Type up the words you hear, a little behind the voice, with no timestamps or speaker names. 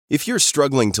If you're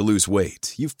struggling to lose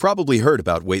weight, you've probably heard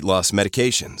about weight loss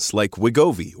medications like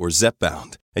Wegovy or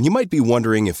Zepbound, and you might be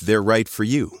wondering if they're right for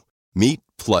you. Meet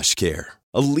PlushCare,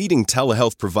 a leading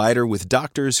telehealth provider with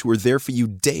doctors who are there for you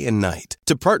day and night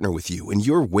to partner with you in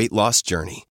your weight loss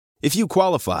journey. If you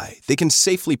qualify, they can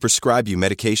safely prescribe you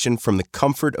medication from the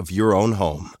comfort of your own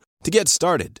home. To get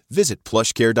started, visit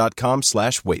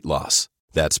plushcare.com/weightloss.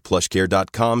 That's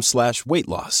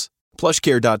plushcare.com/weightloss.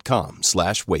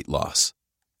 plushcare.com/weightloss.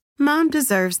 Mom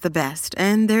deserves the best,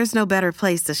 and there's no better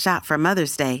place to shop for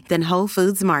Mother's Day than Whole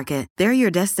Foods Market. They're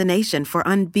your destination for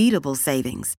unbeatable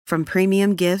savings, from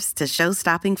premium gifts to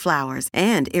show-stopping flowers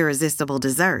and irresistible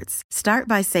desserts. Start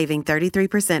by saving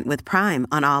 33% with Prime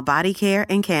on all body care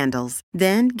and candles.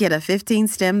 Then get a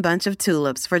 15-stem bunch of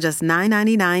tulips for just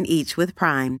 $9.99 each with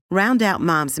Prime. Round out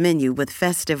Mom's menu with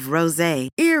festive rosé,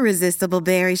 irresistible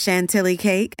berry chantilly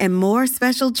cake, and more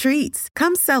special treats.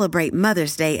 Come celebrate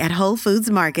Mother's Day at Whole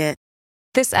Foods Market.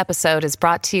 This episode is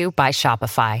brought to you by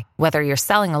Shopify. Whether you're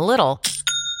selling a little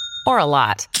or a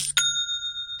lot,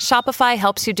 Shopify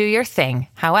helps you do your thing,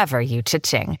 however you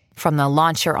cha-ching. From the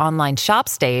launch your online shop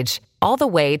stage, all the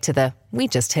way to the we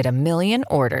just hit 1 million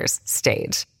orders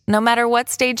stage. No matter what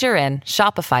stage you're in,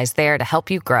 Shopify's there to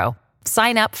help you grow.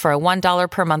 Sign up for a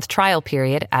 $1 per month trial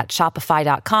period at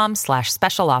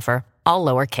shopify.com/special offer, all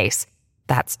lowercase.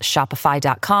 That's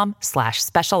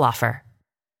shopify.com/special offer.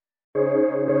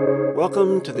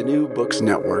 Welcome to the New Books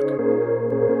Network.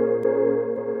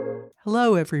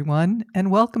 Hello, everyone, and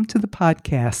welcome to the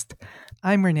podcast.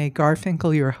 I'm Renee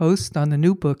Garfinkel, your host on the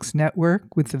New Books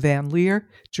Network with the Van Leer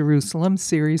Jerusalem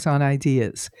series on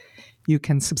ideas. You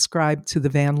can subscribe to the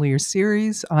Van Leer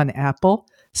series on Apple,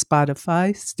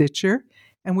 Spotify, Stitcher,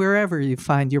 and wherever you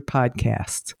find your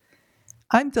podcasts.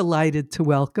 I'm delighted to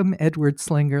welcome Edward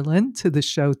Slingerland to the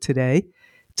show today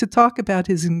to talk about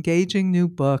his engaging new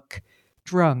book,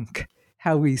 Drunk: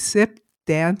 How We Sipped,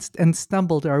 Danced, and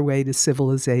Stumbled Our Way to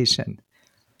Civilization.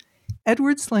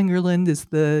 Edward Slingerland is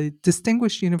the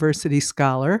Distinguished University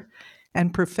Scholar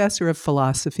and Professor of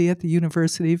Philosophy at the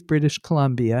University of British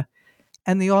Columbia,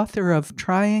 and the author of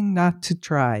Trying Not to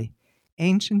Try: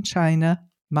 Ancient China,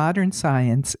 Modern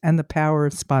Science, and the Power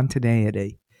of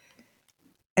Spontaneity.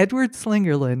 Edward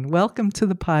Slingerland, welcome to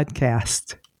the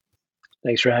podcast.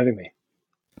 Thanks for having me.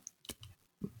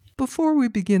 Before we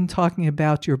begin talking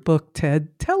about your book,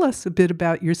 Ted, tell us a bit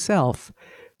about yourself.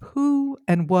 Who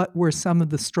and what were some of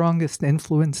the strongest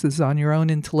influences on your own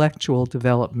intellectual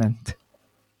development?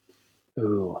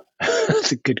 Ooh,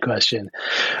 that's a good question.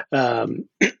 I'm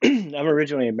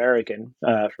originally American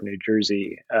from New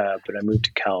Jersey, but I moved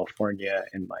to California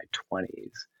in my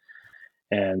 20s.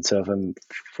 And so if I'm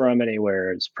from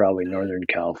anywhere, it's probably Northern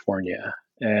California.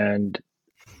 And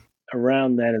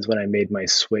around then is when I made my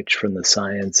switch from the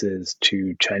sciences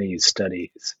to Chinese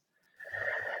studies.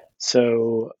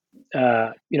 So,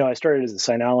 I started as a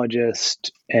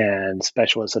sinologist and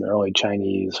specialist in early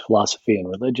Chinese philosophy and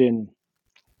religion.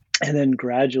 And then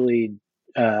gradually,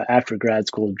 after grad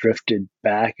school, drifted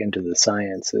back into the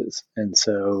sciences. And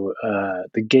so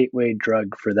the gateway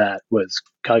drug for that was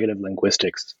cognitive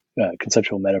linguistics,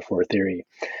 conceptual metaphor theory.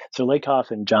 So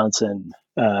Lakoff and Johnson,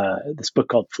 this book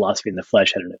called Philosophy in the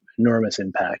Flesh had an enormous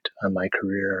impact on my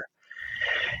career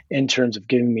in terms of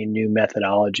giving me new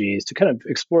methodologies to kind of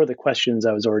explore the questions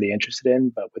I was already interested in,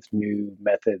 but with new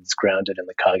methods grounded in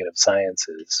the cognitive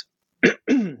sciences.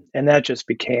 And that just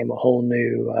became a whole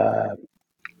new,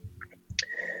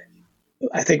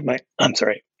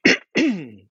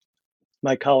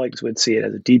 my colleagues would see it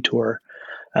as a detour.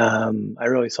 I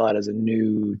really saw it as a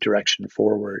new direction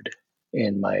forward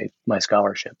in my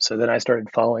scholarship. So then I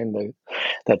started following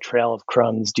that trail of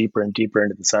crumbs deeper and deeper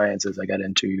into the sciences. I got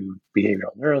into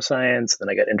behavioral neuroscience. Then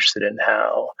I got interested in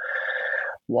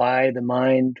why the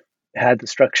mind had the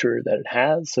structure that it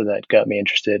has. So that got me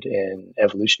interested in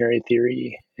evolutionary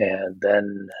theory. And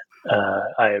then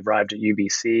I arrived at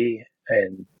UBC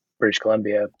in British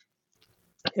Columbia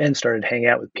and started hanging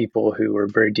out with people who were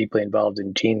very deeply involved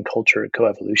in gene culture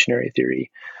coevolutionary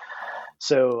theory.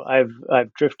 So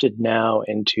I've drifted now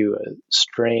into a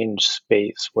strange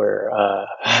space where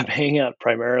I'm hanging out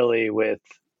primarily with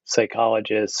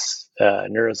psychologists,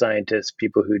 neuroscientists,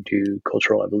 people who do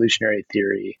cultural evolutionary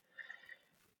theory,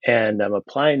 and I'm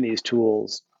applying these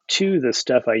tools to the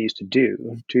stuff I used to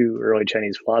do, to early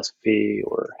Chinese philosophy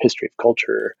or history of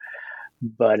culture,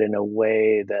 but in a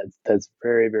way that's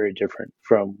very, very different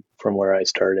from where I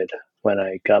started when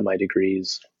I got my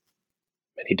degrees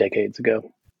many decades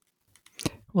ago.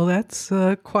 Well, that's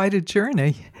quite a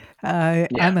journey.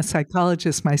 I'm a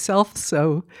psychologist myself,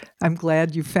 so I'm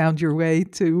glad you found your way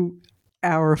to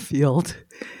our field.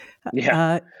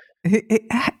 Yeah.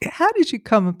 How did you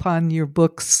come upon your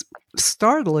book's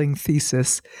startling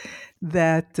thesis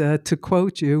that, to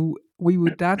quote you, we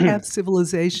would not have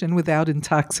civilization without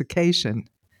intoxication?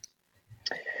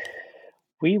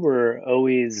 We were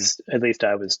always, at least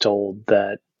I was told,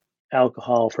 that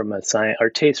alcohol our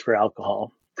taste for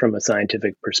alcohol from a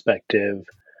scientific perspective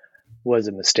was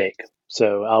a mistake.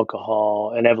 So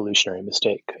alcohol, an evolutionary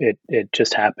mistake. It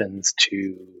just happens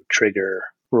to trigger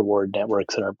reward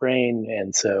networks in our brain,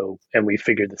 and we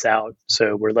figured this out.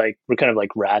 So we're kind of like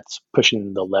rats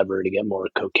pushing the lever to get more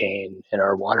cocaine in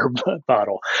our water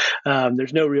bottle.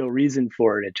 There's no real reason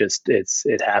for it.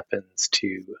 It happens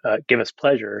to give us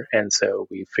pleasure, and so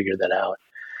we figured that out.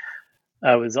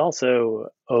 I was also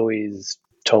always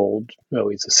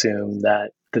assumed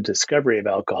that the discovery of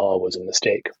alcohol was a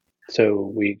mistake.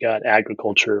 So we got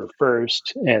agriculture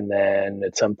first, and then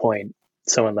at some point,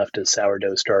 someone left a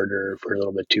sourdough starter for a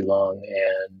little bit too long,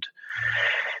 and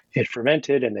it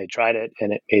fermented, and they tried it,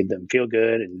 and it made them feel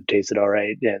good and tasted all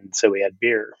right, and so we had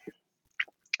beer.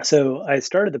 So I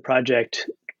started the project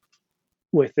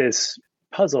with this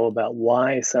puzzle about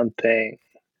why something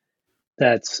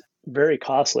that's very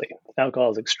costly,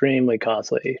 alcohol is extremely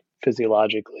costly,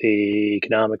 physiologically,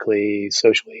 economically,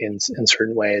 socially, in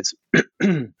certain ways,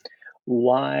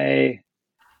 why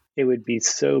it would be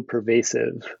so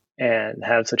pervasive and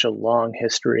have such a long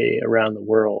history around the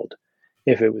world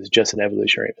if it was just an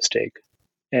evolutionary mistake.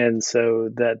 And so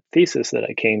that thesis that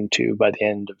I came to by the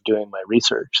end of doing my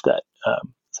research, that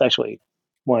it's actually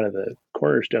one of the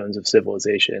cornerstones of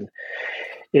civilization,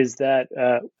 is that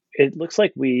it looks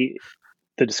like the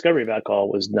discovery of alcohol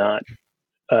was not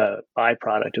a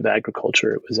byproduct of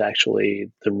agriculture. It was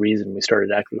actually the reason we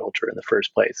started agriculture in the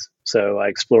first place. So I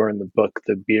explore in the book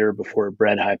the beer before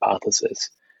bread hypothesis,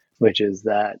 which is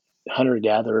that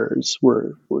hunter-gatherers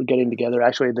were getting together.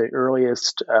 Actually, the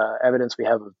earliest evidence we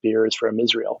have of beer is from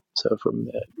Israel, so from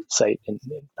the site in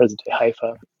present-day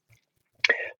Haifa,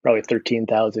 probably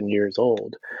 13,000 years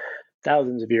old,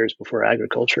 thousands of years before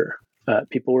agriculture.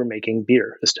 People were making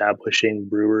beer, establishing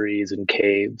breweries and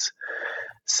caves,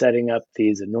 setting up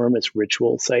these enormous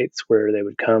ritual sites where they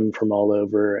would come from all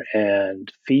over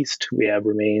and feast. We have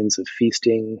remains of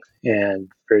feasting and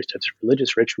various types of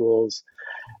religious rituals,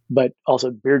 but also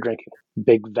beer drinking,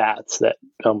 big vats that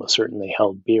almost certainly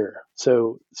held beer.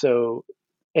 So,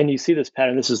 and you see this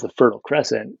pattern, this is the Fertile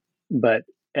Crescent, but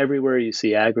everywhere you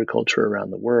see agriculture around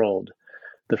the world,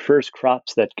 the first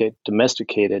crops that get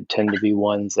domesticated tend to be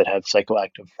ones that have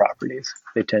psychoactive properties.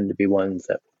 They tend to be ones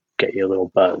that get you a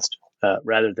little buzzed,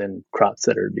 rather than crops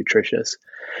that are nutritious.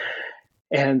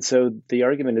 And so the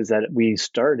argument is that we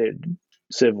started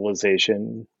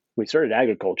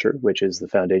agriculture, which is the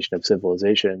foundation of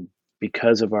civilization,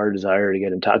 because of our desire to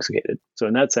get intoxicated. So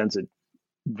in that sense, it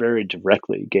very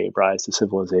directly gave rise to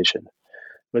civilization.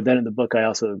 But then in the book, I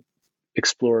also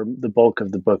the bulk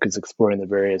of the book is exploring the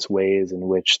various ways in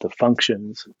which the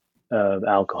functions of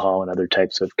alcohol and other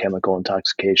types of chemical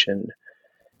intoxication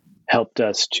helped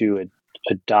us to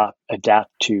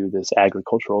adapt to this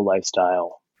agricultural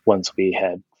lifestyle once we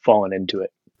had fallen into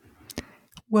it.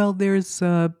 Well, there's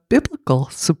biblical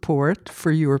support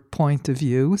for your point of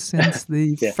view, since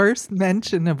the Yeah. first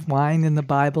mention of wine in the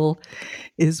Bible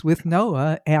is with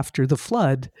Noah after the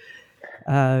flood.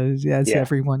 As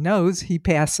everyone knows, he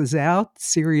passes out,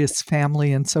 serious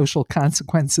family and social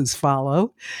consequences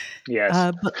follow.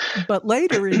 Yes. But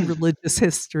later in religious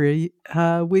history,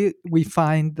 we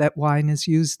find that wine is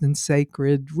used in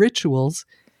sacred rituals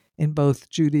in both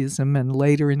Judaism and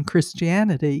later in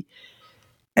Christianity.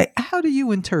 How do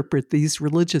you interpret these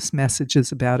religious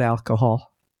messages about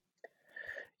alcohol?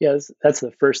 Yes, that's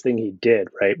the first thing he did,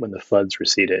 right, when the floods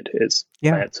receded, is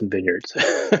plant some vineyards.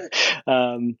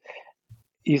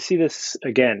 You see this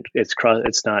again. It's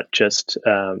not just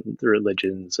the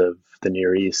religions of the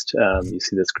Near East. You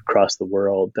see this across the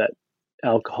world, that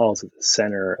alcohol is at the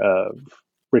center of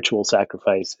ritual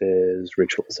sacrifices,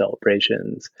 ritual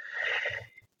celebrations.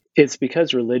 It's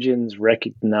because religions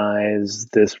recognize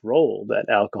this role that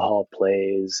alcohol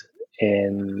plays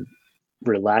in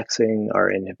relaxing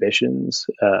our inhibitions,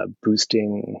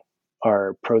 boosting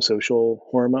our prosocial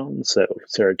hormones, so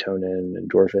serotonin,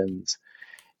 endorphins,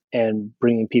 and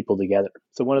bringing people together.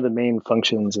 So one of the main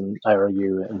functions, and I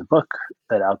argue in the book,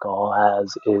 that alcohol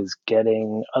has is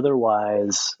getting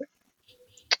otherwise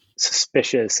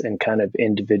suspicious and kind of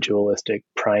individualistic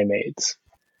primates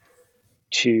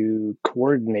to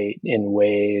coordinate in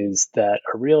ways that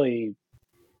are really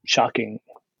shocking.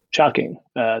 If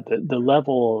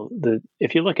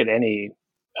you look at any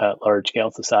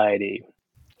large-scale society,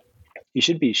 you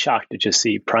should be shocked to just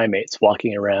see primates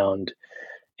walking around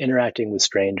interacting with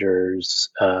strangers,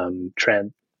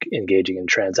 engaging in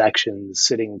transactions,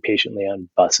 sitting patiently on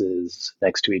buses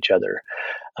next to each other.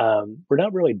 We're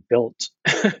not really built.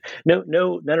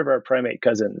 None of our primate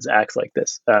cousins acts like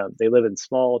this. They live in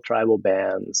small tribal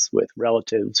bands with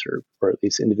relatives or at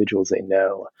least individuals they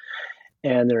know,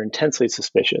 and they're intensely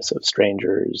suspicious of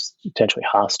strangers, potentially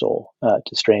hostile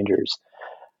to strangers.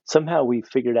 Somehow we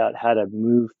figured out how to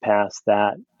move past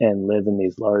that and live in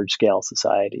these large-scale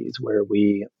societies where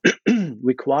we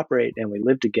we cooperate and we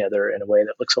live together in a way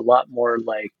that looks a lot more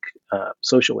like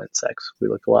social insects. We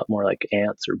look a lot more like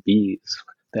ants or bees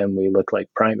than we look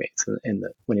like primates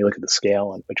when you look at the scale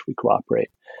on which we cooperate.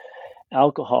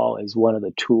 Alcohol is one of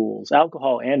the tools.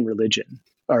 Alcohol and religion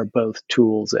are both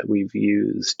tools that we've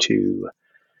used to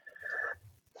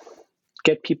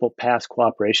get people past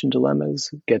cooperation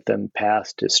dilemmas, get them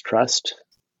past distrust,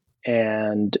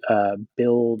 and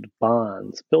build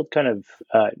bonds, build kind of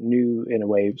new, in a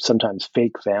way, sometimes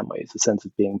fake families, a sense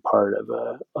of being part of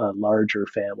a larger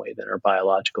family than our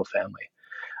biological family.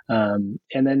 And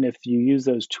then if you use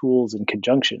those tools in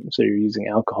conjunction, so you're using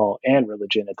alcohol and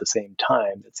religion at the same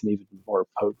time, it's an even more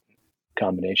potent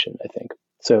combination, I think.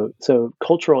 So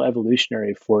cultural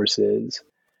evolutionary forces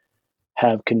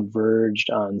have converged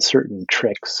on certain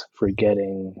tricks for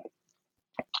getting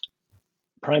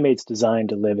primates designed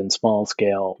to live in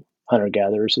small-scale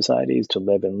hunter-gatherer societies to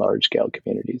live in large-scale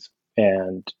communities.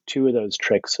 And two of those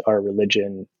tricks are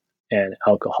religion and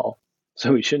alcohol.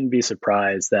 So we shouldn't be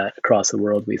surprised that across the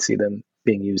world we see them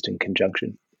being used in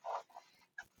conjunction.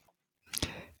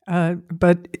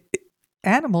 But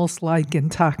animals like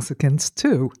intoxicants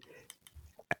too.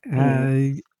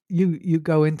 You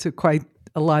go into quite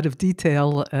a lot of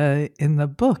detail in the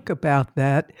book about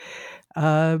that,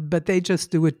 but they just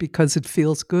do it because it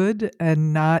feels good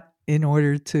and not in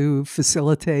order to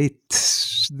facilitate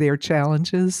their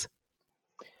challenges.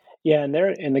 Yeah, and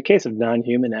in the case of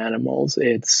non-human animals,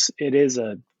 it is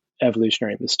a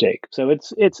evolutionary mistake. So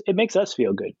it makes us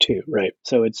feel good too, right?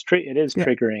 So it is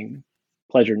triggering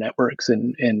pleasure networks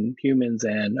in humans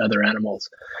and other animals.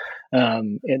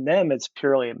 In them, it's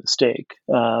purely a mistake.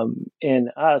 In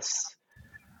us,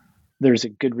 there's a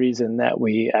good reason that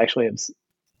we actually have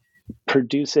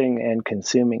producing and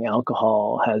consuming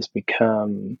alcohol has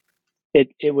become,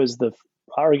 it was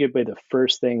arguably the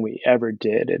first thing we ever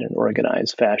did in an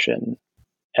organized fashion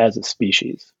as a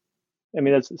species. I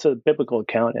mean, so the biblical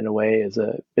account in a way is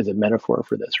a metaphor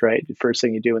for this, right? The first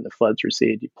thing you do when the floods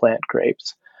recede, you plant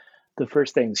grapes. The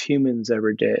first things humans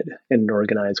ever did in an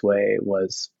organized way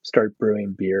was start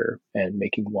brewing beer and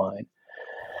making wine.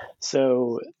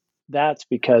 So that's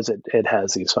because it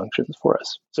has these functions for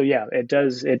us. So yeah,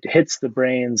 it hits the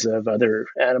brains of other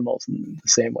animals in the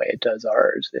same way it does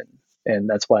ours, and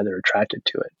that's why they're attracted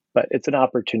to it. But it's an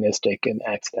opportunistic and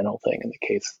accidental thing in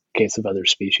the case of other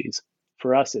species.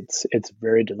 For us, it's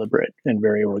very deliberate and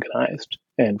very organized,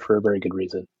 and for a very good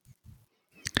reason.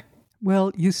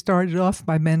 Well, you started off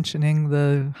by mentioning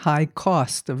the high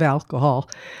cost of alcohol.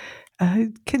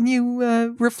 Can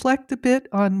you reflect a bit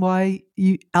on why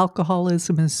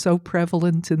alcoholism is so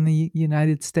prevalent in the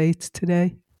United States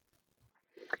today?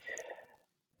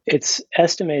 It's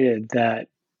estimated that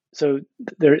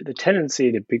the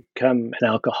tendency to become an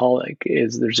alcoholic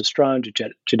is there's a strong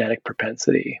genetic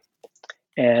propensity,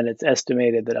 and it's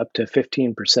estimated that up to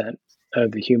 15%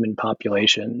 of the human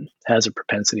population has a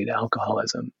propensity to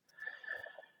alcoholism.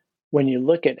 When you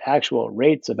look at actual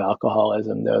rates of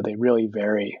alcoholism, though, they really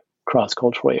vary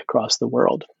cross-culturally across the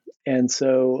world. And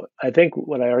so I think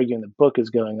what I argue in the book is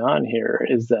going on here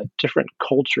is that different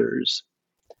cultures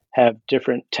have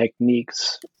different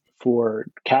techniques for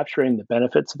capturing the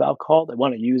benefits of alcohol. They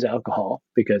want to use alcohol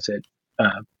because it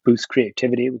boosts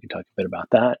creativity. We can talk a bit about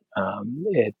that.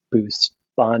 It boosts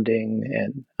bonding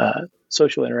and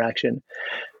social interaction.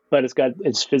 But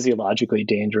it's physiologically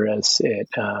dangerous. It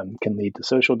can lead to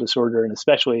social disorder, and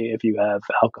especially if you have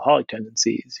alcoholic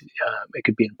tendencies, it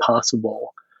could be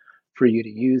impossible for you to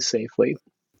use safely.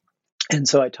 And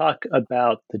so I talk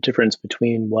about the difference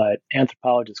between what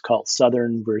anthropologists call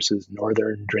Southern versus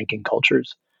Northern drinking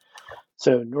cultures.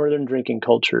 So Northern drinking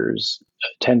cultures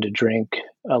tend to drink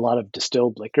a lot of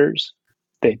distilled liquors.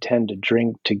 They tend to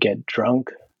drink to get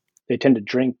drunk. They tend to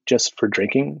drink just for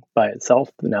drinking by itself,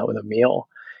 not with a meal.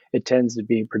 It tends to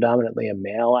be predominantly a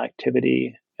male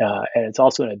activity, and it's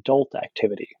also an adult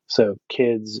activity. So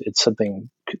kids, it's something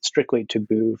strictly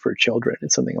taboo for children.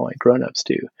 It's something only grown-ups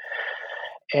do.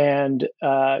 And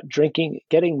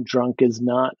getting drunk is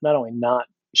not only not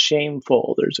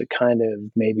shameful, there's a kind of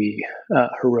maybe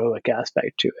heroic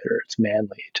aspect to it, or it's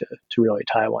manly to really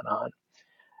tie one on.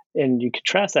 And you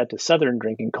contrast that to Southern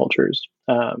drinking cultures.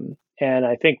 And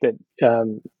I think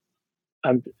that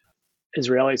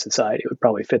Israeli society would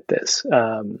probably fit this.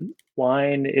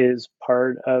 Wine is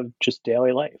part of just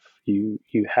daily life. You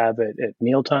have it at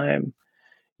mealtime.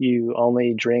 You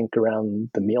only drink around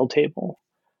the meal table.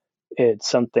 It's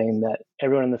something that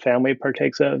everyone in the family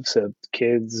partakes of. So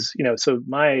kids, so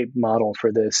my model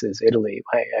for this is Italy.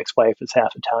 My ex-wife is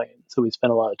half Italian, so we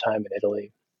spent a lot of time in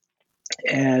Italy.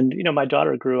 And, my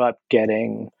daughter grew up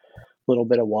getting a little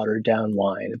bit of watered down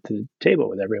wine at the table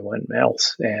with everyone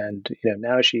else. And,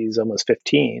 now she's almost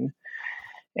 15,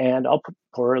 and I'll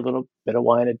pour a little bit of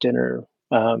wine at dinner,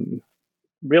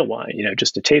 real wine,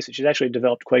 just to taste it. She's actually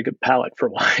developed quite a good palate for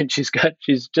wine. She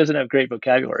doesn't have great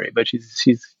vocabulary, but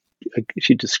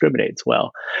she discriminates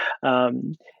well.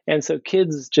 And so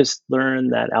kids just learn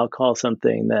that alcohol is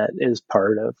something that is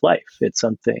part of life. It's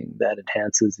something that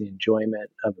enhances the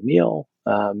enjoyment of a meal.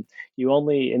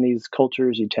 In these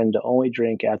cultures, you tend to only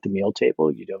drink at the meal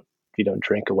table. You don't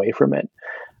drink away from it.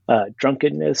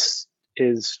 Drunkenness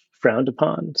is frowned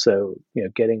upon. So,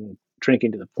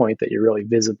 drinking to the point that you're really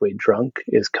visibly drunk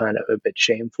is kind of a bit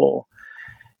shameful.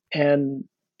 And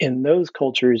in those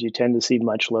cultures, you tend to see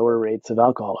much lower rates of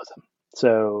alcoholism.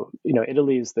 So,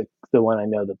 Italy is the one I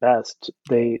know the best.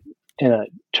 They, in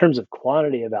terms of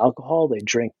quantity of alcohol, they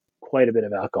drink quite a bit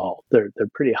of alcohol. They're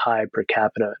pretty high per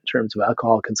capita in terms of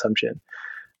alcohol consumption,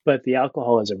 but the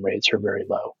alcoholism rates are very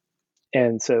low.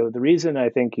 And so the reason I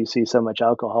think you see so much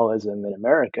alcoholism in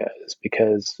America is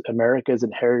because America has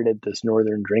inherited this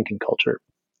Northern drinking culture.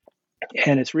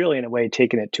 And it's really, in a way,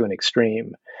 taken it to an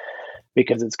extreme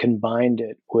because it's combined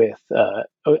it with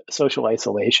social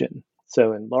isolation.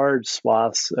 So in large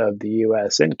swaths of the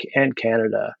U.S. and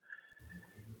Canada,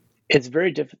 it's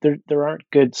very difficult. There aren't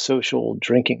good social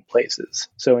drinking places.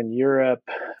 So in Europe,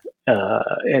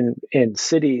 in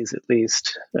cities, at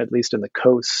least in the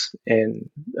coasts in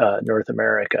North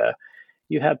America,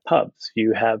 you have pubs.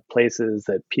 You have places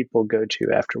that people go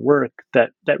to after work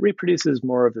that reproduces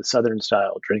more of the Southern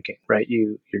style drinking, right?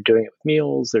 You're doing it with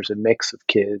meals. There's a mix of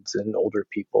kids and older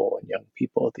people and young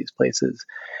people at these places.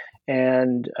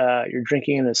 And you're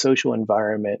drinking in a social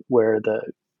environment where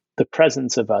the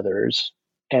presence of others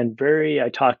and I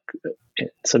talk in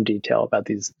some detail about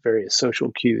these various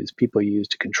social cues people use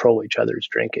to control each other's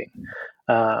drinking,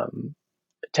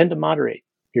 tend to moderate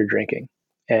your drinking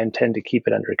and tend to keep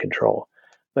it under control.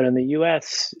 But in the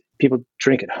U.S., people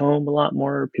drink at home a lot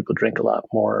more. People drink a lot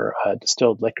more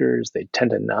distilled liquors. They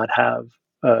tend to not have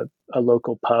a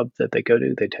local pub that they go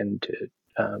to. They tend to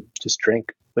just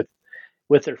drink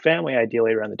with their family,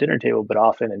 ideally around the dinner table, but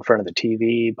often in front of the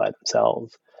TV by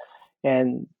themselves.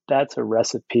 And that's a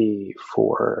recipe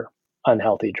for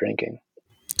unhealthy drinking.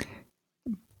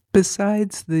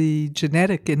 Besides the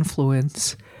genetic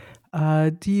influence,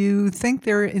 do you think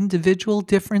there are individual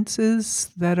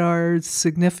differences that are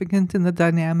significant in the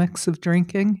dynamics of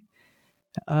drinking?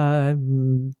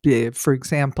 For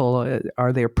example,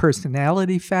 are there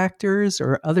personality factors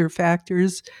or other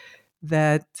factors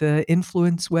that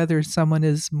influence whether someone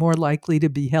is more likely to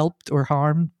be helped or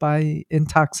harmed by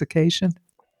intoxication?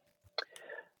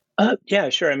 Yeah,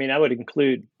 sure. I mean, I would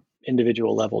include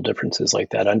individual level differences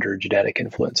like that under genetic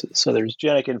influences. So there's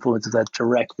genetic influences that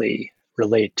directly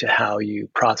relate to how you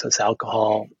process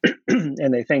alcohol.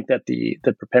 And they think that the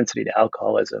propensity to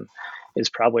alcoholism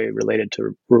is probably related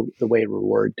to the way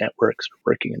reward networks are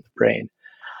working in the brain.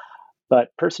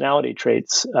 But personality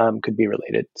traits could be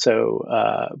related.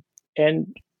 So,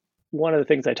 and one of the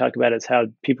things I talk about is how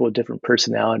people with different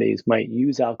personalities might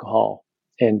use alcohol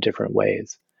in different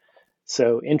ways.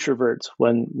 So introverts,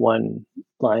 one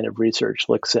line of research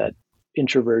looks at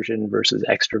introversion versus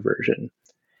extroversion.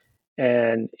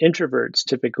 And introverts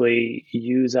typically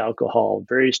use alcohol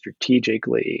very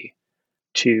strategically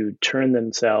to turn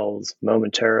themselves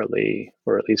momentarily,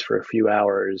 or at least for a few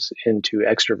hours, into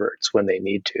extroverts when they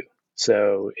need to.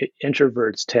 So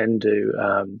introverts tend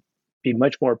to be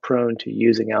much more prone to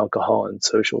using alcohol in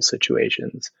social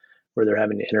situations where they're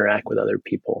having to interact with other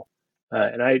people.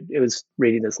 And it was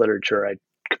reading this literature, I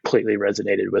completely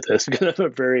resonated with this because I'm a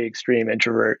very extreme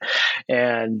introvert.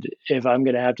 And if I'm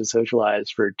going to have to socialize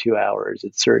for 2 hours,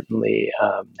 it certainly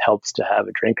helps to have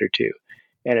a drink or two.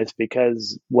 And it's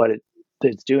because what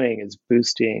it's doing is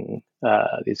boosting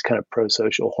these kind of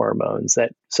pro-social hormones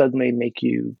that suddenly make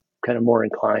you kind of more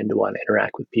inclined to want to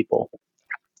interact with people.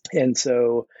 And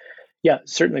so, yeah,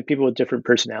 certainly people with different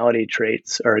personality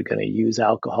traits are going to use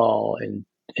alcohol in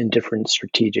different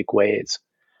strategic ways.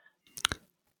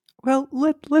 Well,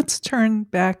 let's turn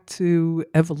back to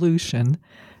evolution.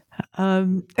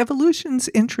 Evolution's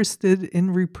interested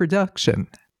in reproduction.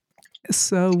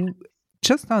 So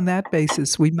just on that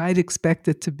basis, we might expect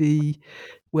it to be,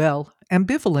 well,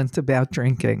 ambivalent about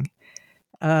drinking.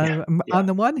 Yeah. On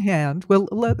the one hand, well,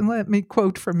 let me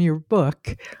quote from your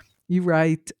book. You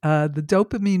write, the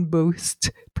dopamine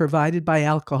boost provided by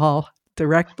alcohol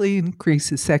directly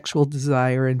increases sexual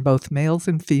desire in both males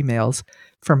and females,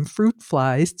 from fruit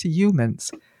flies to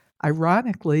humans.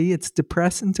 Ironically, its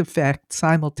depressant effect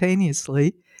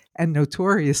simultaneously and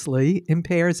notoriously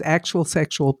impairs actual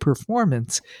sexual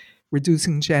performance,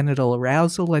 reducing genital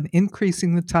arousal and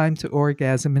increasing the time to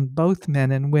orgasm in both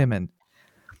men and women.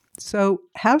 So,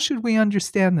 how should we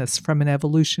understand this from an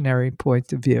evolutionary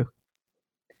point of view?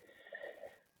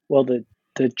 Well, the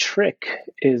trick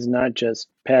is not just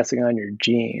passing on your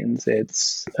genes;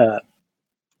 it's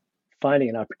finding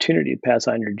an opportunity to pass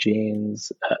on your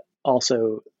genes,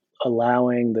 also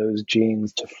allowing those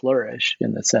genes to flourish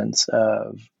in the sense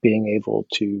of being able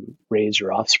to raise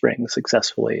your offspring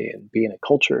successfully and be in a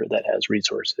culture that has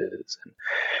resources.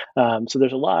 So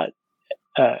there's a lot.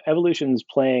 Evolution's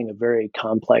playing a very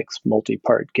complex,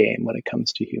 multi-part game when it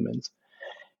comes to humans,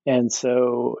 and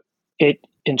so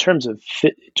in terms of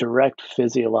direct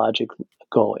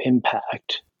physiological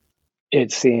impact,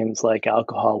 it seems like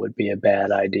alcohol would be a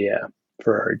bad idea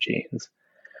for our genes.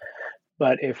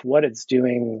 But if what it's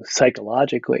doing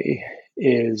psychologically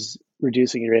is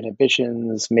reducing your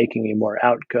inhibitions, making you more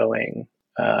outgoing,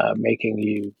 making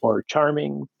you more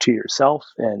charming to yourself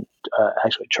and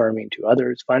actually charming to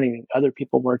others, finding other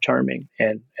people more charming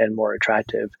and more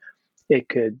attractive,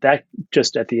 that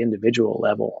just at the individual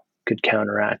level could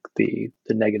counteract the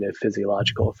negative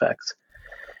physiological effects.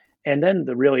 And then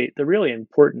the really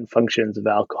important functions of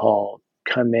alcohol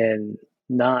come in,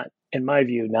 not, in my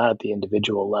view, not at the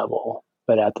individual level,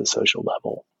 but at the social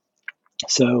level.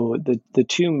 So the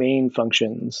two main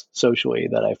functions socially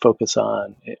that I focus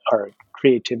on are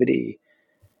creativity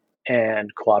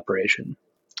and cooperation.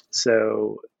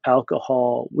 So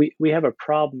alcohol, we have a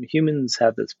problem. Humans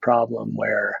have this problem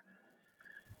where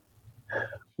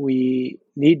we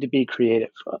need to be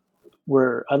creative.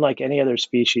 We're unlike any other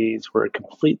species, we're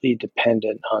completely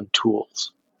dependent on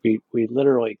tools. We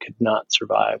literally could not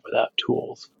survive without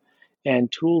tools.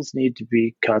 And tools need to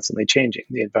be constantly changing.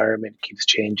 The environment keeps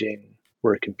changing.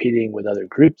 We're competing with other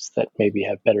groups that maybe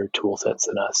have better tool sets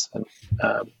than us, and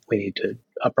we need to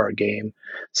up our game.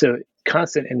 So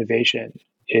constant innovation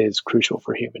is crucial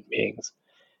for human beings.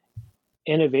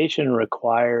 Innovation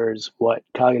requires what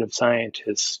cognitive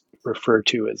scientists refer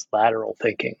to as lateral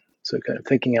thinking. So kind of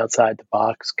thinking outside the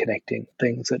box, connecting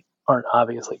things that aren't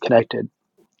obviously connected.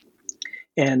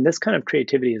 And this kind of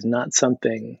creativity is not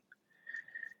something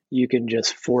you can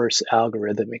just force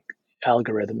algorithmically.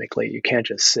 You can't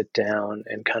just sit down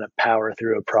and kind of power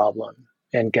through a problem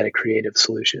and get a creative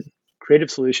solution.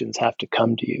 Creative solutions have to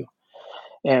come to you.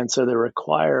 And so they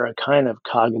require a kind of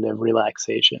cognitive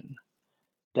relaxation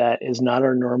that is not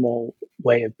our normal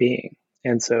way of being.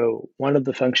 And so one of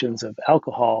the functions of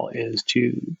alcohol is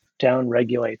to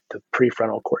downregulate the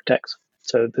prefrontal cortex.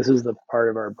 So this is the part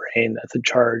of our brain that's in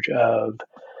charge of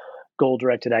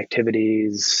goal-directed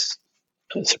activities,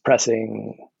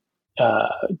 suppressing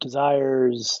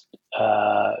desires,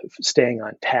 staying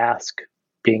on task,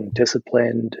 being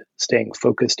disciplined, staying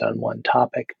focused on one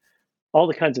topic, all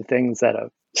the kinds of things that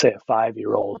a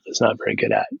 5-year-old is not very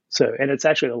good at. So, and it's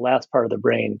actually the last part of the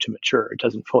brain to mature. It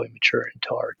doesn't fully mature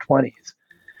until our 20s.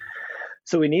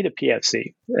 So we need a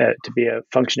PFC. To be a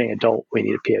functioning adult, we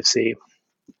need a PFC.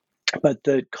 But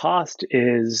the cost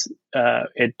is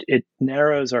it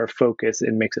narrows our focus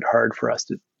and makes it hard for us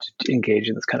to engage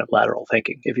in this kind of lateral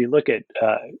thinking. If you look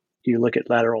at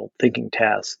lateral thinking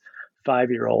tasks,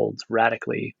 5-year-olds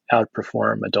radically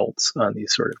outperform adults on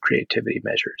these sort of creativity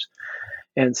measures.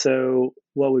 And so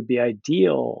what would be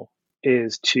ideal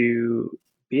is to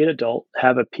be an adult,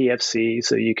 have a PFC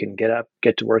so you can get up,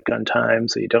 get to work on time,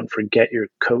 so you don't forget your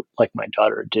coat like my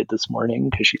daughter did this morning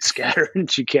because she's scattered and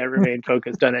she can't remain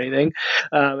focused on anything.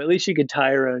 At least she could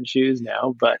tie her own shoes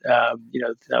now, but that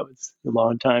was a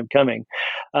long time coming.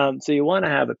 So you want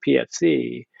to have a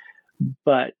PFC,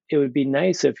 but it would be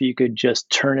nice if you could just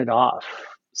turn it off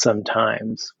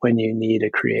sometimes when you need a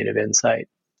creative insight.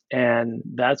 And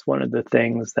that's one of the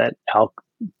things that,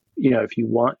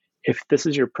 if this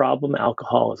is your problem,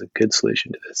 alcohol is a good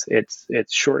solution to this.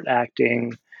 It's short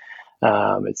acting.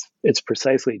 It's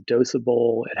precisely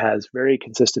dosable. It has very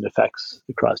consistent effects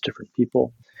across different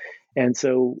people. And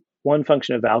so one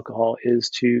function of alcohol is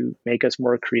to make us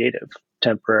more creative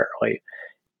temporarily.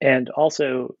 And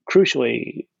also,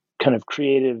 crucially, kind of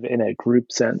creative in a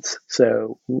group sense.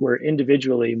 So we're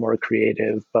individually more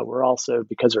creative, but we're also,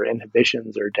 because our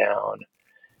inhibitions are down,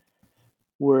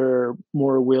 we're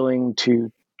more willing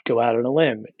to go out on a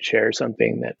limb and share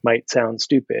something that might sound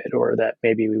stupid or that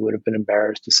maybe we would have been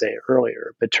embarrassed to say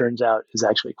earlier, but turns out is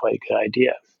actually quite a good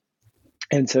idea.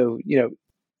 And so,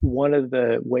 one of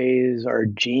the ways our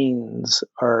genes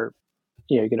are,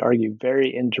 you can argue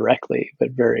very indirectly,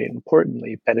 but very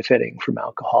importantly, benefiting from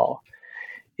alcohol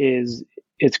is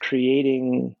it's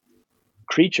creating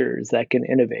creatures that can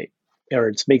innovate, or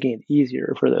it's making it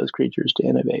easier for those creatures to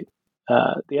innovate.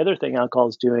 The other thing alcohol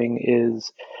is doing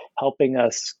is helping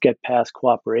us get past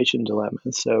cooperation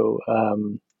dilemmas. So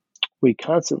we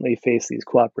constantly face these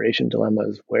cooperation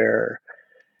dilemmas where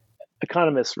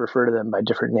economists refer to them by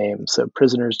different names. So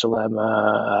prisoner's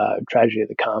dilemma, tragedy of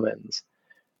the commons.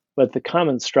 But the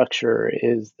common structure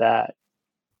is that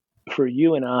for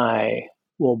you and I,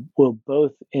 we'll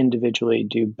both individually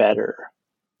do better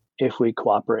if we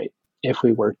cooperate, if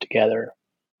we work together.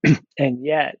 And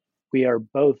yet we are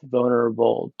both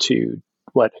vulnerable to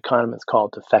what economists call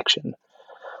defection.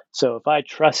 So if I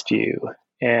trust you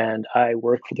and I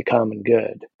work for the common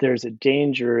good, there's a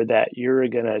danger that you're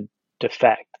going to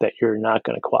defect, that you're not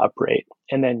going to cooperate.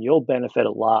 And then you'll benefit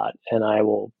a lot and I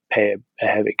will pay a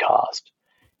heavy cost.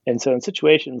 And so in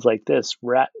situations like this,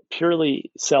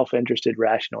 purely self-interested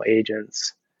rational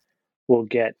agents will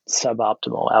get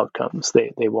suboptimal outcomes.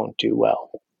 They won't do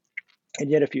well. And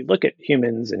yet, if you look at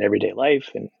humans in everyday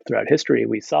life and throughout history,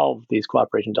 we solve these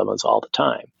cooperation dilemmas all the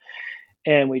time.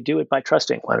 And we do it by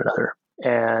trusting one another.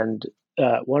 And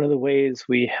one of the ways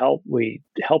we help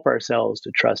ourselves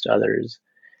to trust others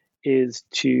is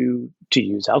to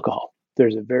use alcohol.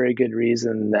 There's a very good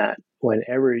reason that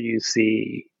whenever you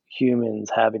see humans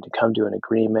having to come to an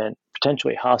agreement,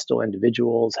 potentially hostile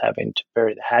individuals having to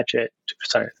bury the hatchet to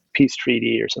sign a peace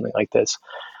treaty or something like this,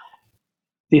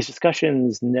 these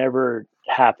discussions never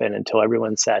happen until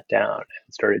everyone sat down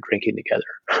and started drinking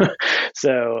together.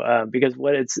 So, because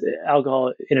what it's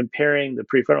alcohol in impairing the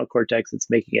prefrontal cortex, it's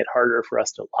making it harder for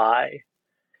us to lie.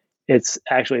 It's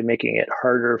actually making it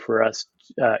harder for us,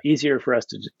 easier for us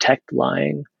to detect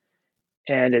lying,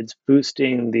 and it's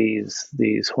boosting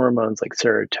these hormones like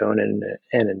serotonin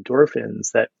and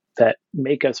endorphins that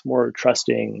make us more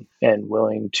trusting and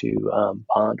willing to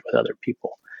bond with other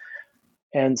people.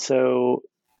 And so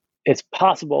it's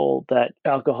possible that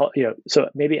alcohol, so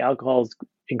maybe alcohol is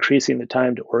increasing the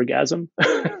time to orgasm.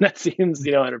 That seems,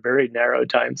 on a very narrow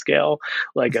time scale,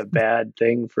 like a bad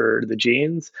thing for the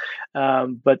genes.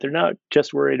 But they're not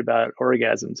just worried about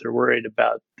orgasms. They're worried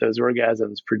about those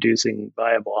orgasms producing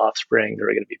viable offspring that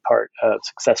are going to be part of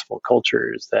successful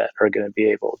cultures that are going to be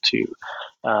able to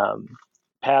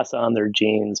pass on their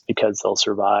genes because they'll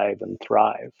survive and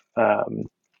thrive.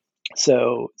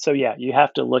 So yeah, you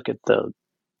have to look at the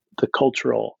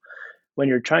cultural, when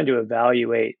you're trying to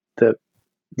evaluate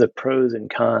the pros and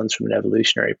cons from an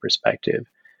evolutionary perspective,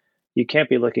 you can't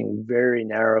be looking very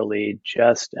narrowly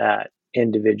just at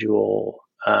individual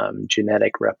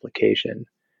genetic replication.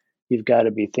 You've got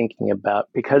to be thinking about,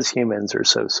 because humans are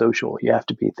so social, you have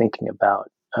to be thinking about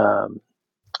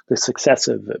the success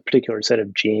of a particular set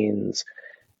of genes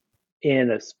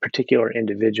in a particular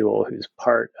individual who's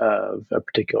part of a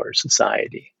particular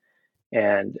society.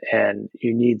 And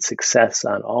you need success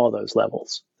on all those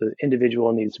levels. The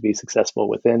individual needs to be successful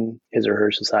within his or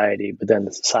her society, but then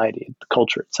the society, the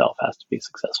culture itself has to be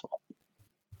successful.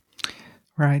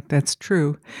 Right, that's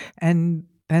true. And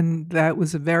that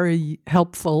was a very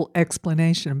helpful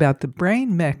explanation about the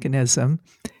brain mechanism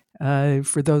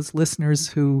for those listeners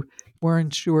who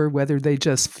weren't sure whether they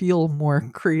just feel more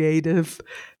creative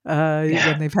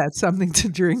when they've had something to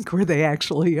drink or they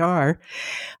actually are.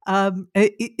 Are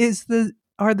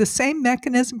the same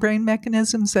brain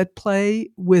mechanisms at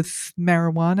play with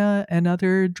marijuana and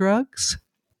other drugs?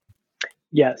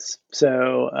 Yes.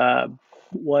 So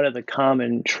one of the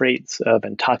common traits of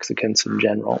intoxicants in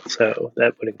general, so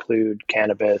that would include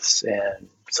cannabis and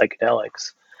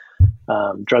psychedelics,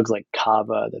 drugs like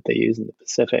kava that they use in the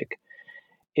Pacific,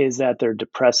 is that they're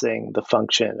depressing the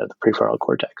function of the prefrontal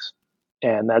cortex.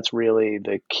 And that's really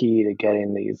the key to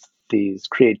getting these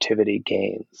creativity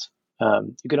gains.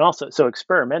 You can also, so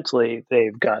experimentally,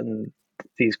 they've gotten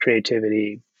these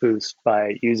creativity boosts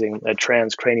by using a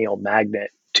transcranial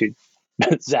magnet to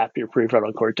zap your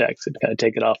prefrontal cortex and kind of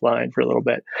take it offline for a little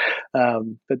bit.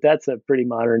 But that's a pretty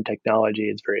modern technology.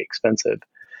 It's very expensive.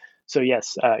 So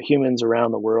yes, humans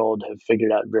around the world have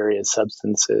figured out various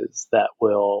substances that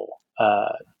will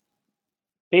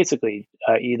basically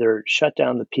either shut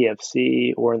down the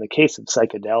PFC, or in the case of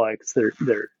psychedelics,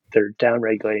 they're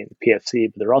downregulating the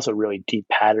PFC, but they're also really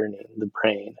depatterning the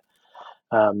brain.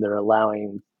 They're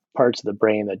allowing parts of the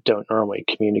brain that don't normally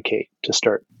communicate to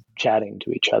start chatting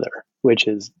to each other, which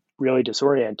is really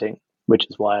disorienting which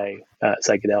is why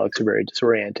psychedelics are very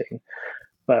disorienting,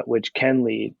 but which can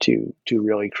lead to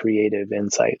really creative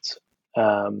insights.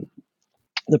 The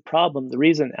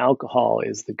reason alcohol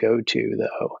is the go-to,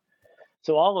 though,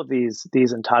 so all of these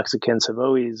intoxicants have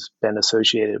always been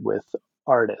associated with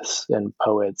artists and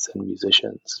poets and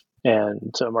musicians,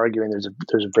 and so I'm arguing there's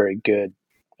a very good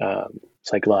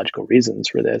psychological reasons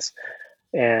for this,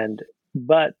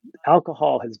 but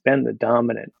alcohol has been the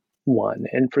dominant one,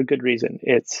 and for good reason.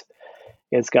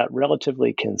 It's got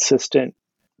relatively consistent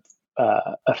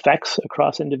effects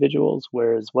across individuals,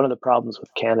 whereas one of the problems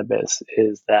with cannabis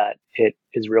is that it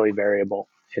is really variable,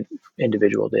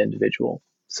 individual to individual.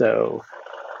 So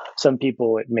some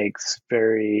people it makes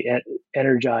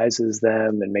energizes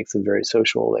them and makes them very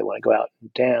social. They want to go out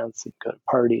and dance and go to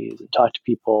parties and talk to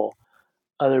people.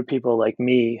 Other people like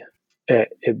me,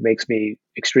 it makes me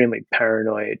extremely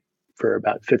paranoid for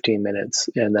about 15 minutes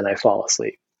and then I fall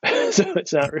asleep. So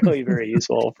it's not really very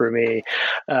useful for me.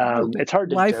 It's hard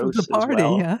to Life dose of the party, as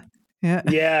well. Yeah.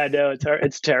 Yeah, no,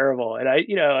 it's terrible. And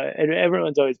and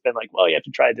everyone's always been like, well, you have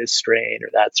to try this strain or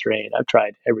that strain. I've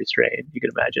tried every strain you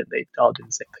can imagine. They all do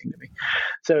the same thing to me.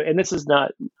 So, and this is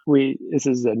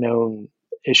a known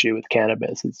issue with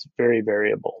cannabis. It's very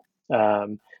variable.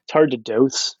 It's hard to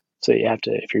dose. So you have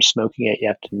to, if you're smoking it, you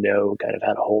have to know kind of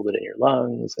how to hold it in your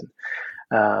lungs.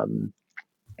 And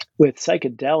with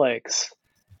psychedelics,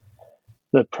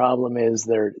 the problem is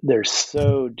they're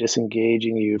so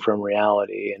disengaging you from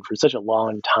reality and for such a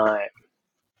long time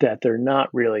that they're not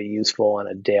really useful on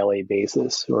a daily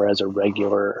basis or as a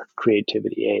regular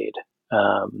creativity aid.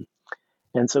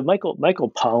 And so Michael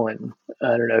Pollan,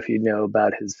 I don't know if you know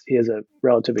about he has a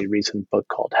relatively recent book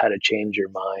called How to Change Your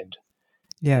Mind.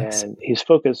 Yes. And he's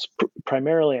focused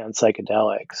primarily on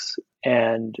psychedelics.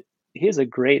 And he has a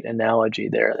great analogy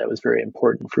there that was very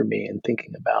important for me in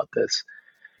thinking about this.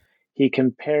 He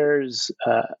compares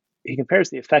the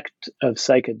effect of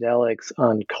psychedelics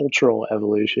on cultural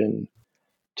evolution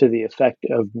to the effect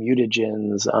of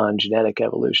mutagens on genetic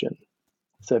evolution.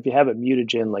 So if you have a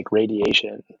mutagen like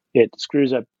radiation, it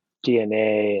screws up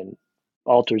DNA and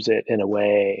alters it in a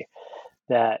way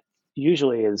that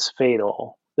usually is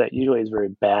fatal, that usually is very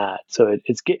bad. So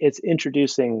it's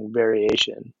introducing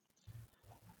variation.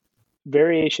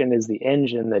 Variation is the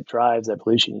engine that drives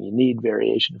evolution. You need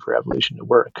variation for evolution to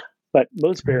work. But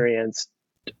most variants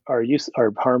are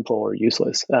harmful or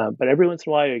useless. But every once in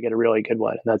a while, you get a really good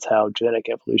one, and that's how genetic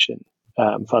evolution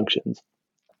functions.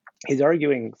 He's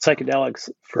arguing psychedelics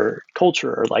for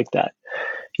culture are like that.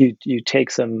 You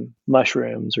take some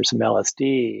mushrooms or some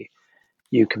LSD,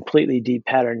 you completely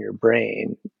depattern your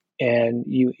brain, and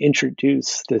you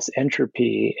introduce this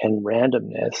entropy and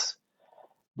randomness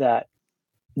that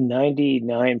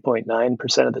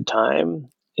 99.9% of the time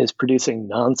is producing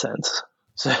nonsense.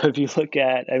 So if you look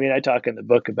at, I talk in the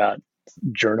book about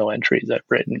journal entries I've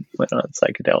written on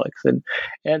psychedelics, and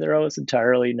they're almost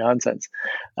entirely nonsense.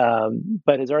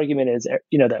 But his argument is,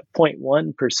 that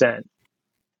 0.1%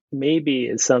 maybe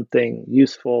is something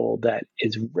useful that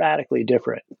is radically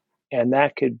different. And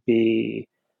that could be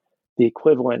the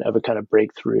equivalent of a kind of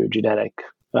breakthrough genetic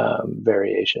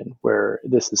variation where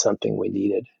this is something we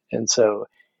needed. And so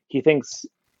he thinks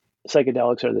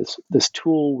psychedelics are this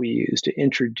tool we use to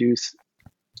introduce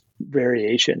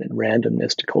variation and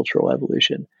randomness to cultural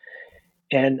evolution.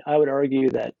 And I would argue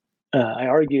that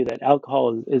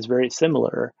alcohol is very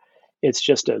similar. It's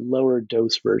just a lower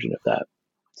dose version of that.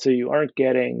 So you aren't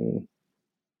getting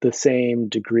the same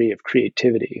degree of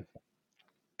creativity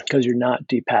because you're not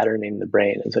depatterning the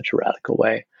brain in such a radical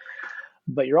way.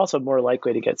 But you're also more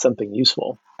likely to get something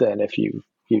useful than if you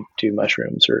do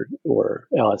mushrooms or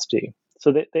LSD.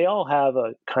 So they all have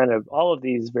a kind of, all of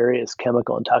these various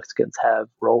chemical intoxicants have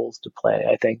roles to play,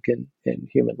 I think, in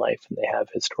human life, and they have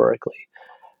historically.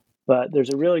 But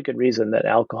there's a really good reason that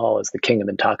alcohol is the king of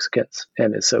intoxicants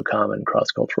and is so common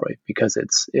cross-culturally, because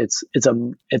it's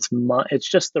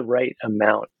just the right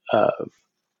amount of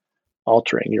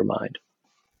altering your mind.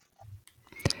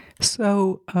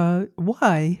 So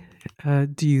why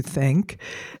do you think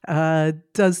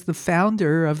does the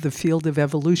founder of the field of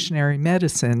evolutionary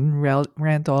medicine,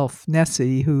 Randolph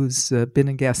Nesse, who's been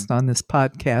a guest on this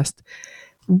podcast,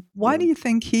 why do you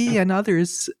think he and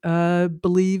others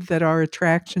believe that our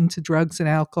attraction to drugs and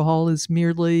alcohol is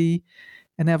merely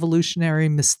an evolutionary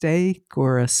mistake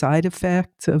or a side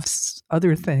effect of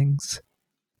other things?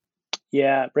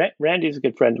 Yeah, Randy's a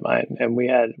good friend of mine, and we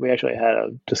actually had a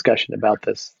discussion about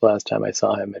this the last time I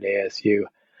saw him at ASU.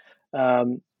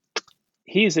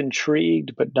 He's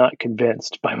intrigued but not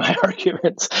convinced by my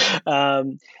arguments,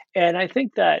 and I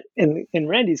think that in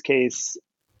Randy's case,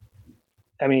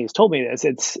 I mean, he's told me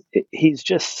this. He's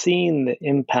just seen the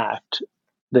impact,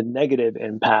 the negative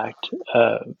impact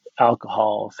of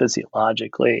alcohol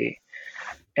physiologically,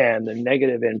 and the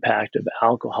negative impact of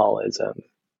alcoholism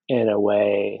in a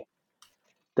way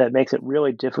that makes it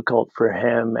really difficult for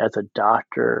him as a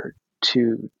doctor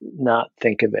to not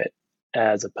think of it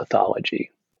as a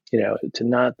pathology, to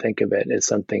not think of it as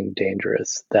something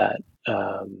dangerous that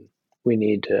we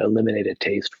need to eliminate a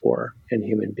taste for in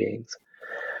human beings.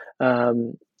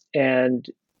 And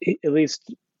at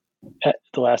least at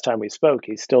the last time we spoke,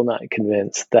 he's still not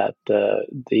convinced that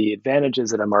the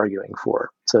advantages that I'm arguing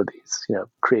for, so these,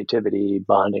 creativity,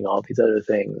 bonding, all these other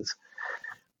things,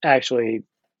 actually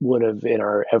would have in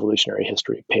our evolutionary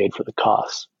history paid for the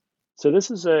costs. So it's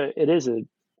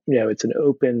an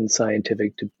open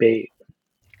scientific debate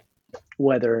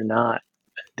whether or not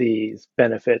these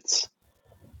benefits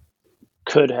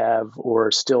could have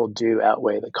or still do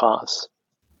outweigh the costs.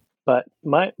 But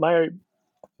my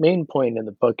main point in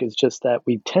the book is just that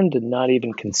we tend to not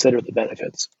even consider the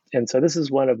benefits. And so this is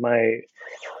one of my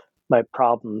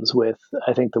problems with,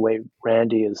 I think, the way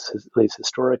Randi is at least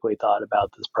historically thought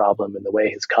about this problem and the way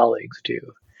his colleagues do,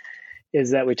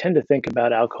 is that we tend to think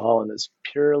about alcohol in this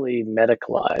purely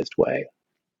medicalized way.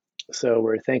 So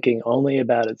we're thinking only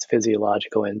about its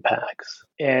physiological impacts.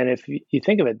 And if you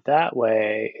think of it that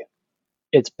way,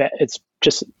 it's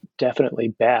just definitely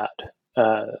bad.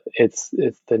 It's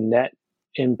the net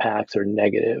impacts are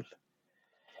negative.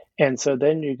 And so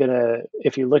then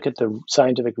if you look at the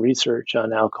scientific research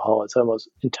on alcohol, it's almost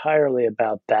entirely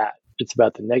about that. It's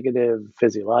about the negative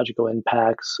physiological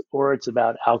impacts, or it's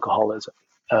about alcoholism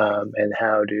and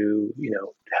how to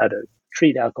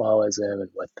treat alcoholism and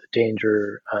what the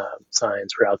danger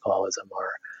signs for alcoholism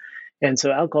are. And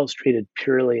so alcohol is treated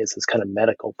purely as this kind of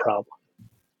medical problem.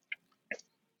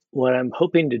 What I'm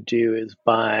hoping to do is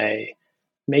by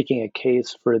making a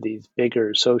case for these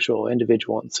bigger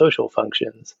individual and social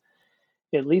functions,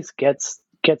 at least gets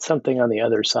something on the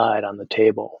other side on the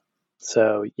table.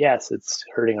 So yes, it's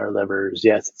hurting our livers.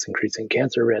 Yes, it's increasing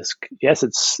cancer risk. Yes,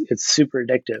 it's super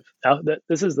addictive.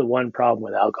 This is the one problem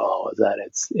with alcohol, is that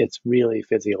it's really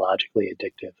physiologically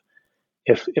addictive.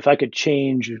 If I could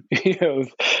change,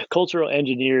 if cultural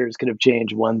engineers could have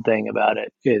changed one thing about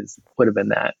it, would have been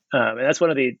that. And that's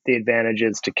one of the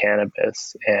advantages to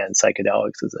cannabis and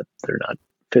psychedelics, is that they're not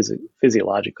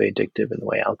physiologically addictive in the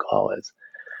way alcohol is.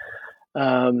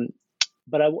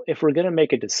 But if we're going to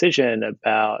make a decision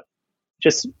about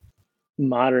just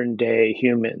modern day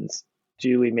humans,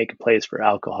 do we make a place for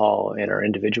alcohol in our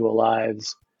individual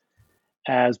lives?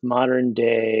 As modern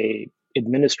day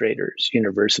administrators,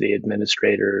 university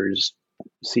administrators,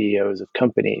 CEOs of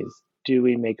companies, do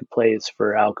we make a place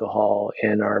for alcohol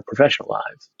in our professional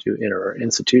lives, in our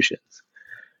institutions?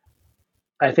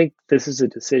 I think this is a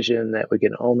decision that we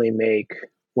can only make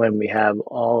when we have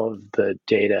all of the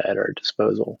data at our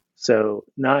disposal. So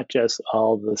not just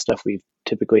all the stuff we've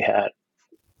typically had,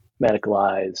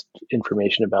 medicalized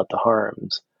information about the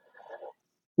harms,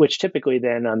 which typically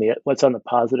then what's on the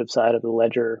positive side of the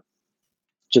ledger,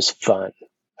 just fun,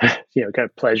 kind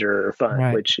of pleasure or fun,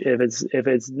 right. Which if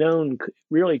it's known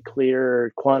really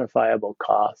clear, quantifiable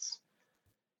costs,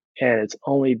 and it's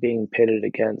only being pitted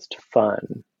against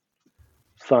fun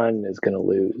is going to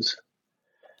lose.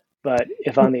 But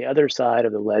if on the other side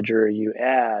of the ledger you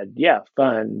add,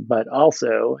 fun, but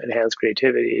also enhanced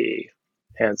creativity,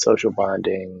 enhanced social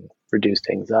bonding, reduced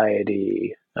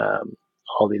anxiety,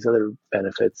 all these other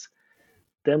benefits,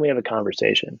 then we have a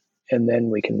conversation. And then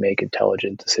we can make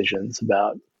intelligent decisions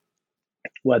about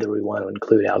whether we want to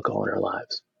include alcohol in our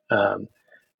lives.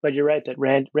 But you're right that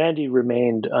Randi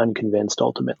remained unconvinced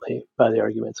ultimately by the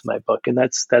arguments in my book. And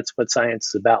that's what science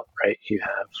is about, right? You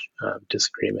have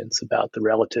disagreements about the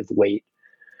relative weight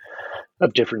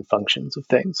of different functions of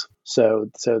things. So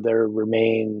there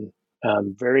remain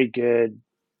very good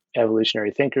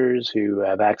evolutionary thinkers who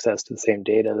have access to the same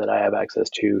data that I have access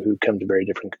to, who come to very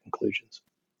different conclusions.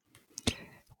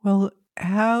 Well,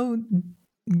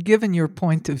 given your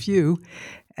point of view,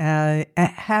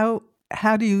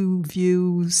 how do you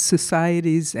view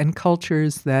societies and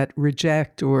cultures that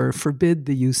reject or forbid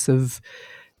the use of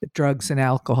drugs and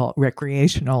alcohol,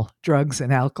 recreational drugs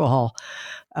and alcohol?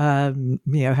 You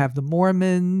have the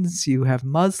Mormons, you have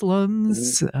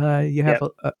Muslims, you have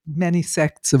many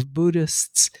sects of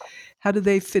Buddhists. How do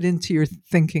they fit into your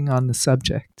thinking on the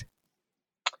subject?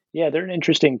 Yeah, they're an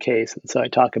interesting case. And so I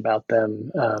talk about them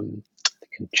in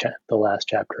the last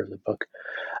chapter of the book.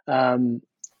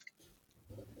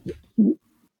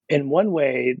 In one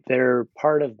way, they're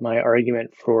part of my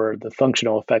argument for the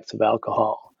functional effects of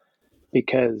alcohol,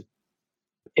 because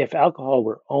if alcohol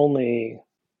were only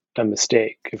a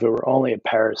mistake, if it were only a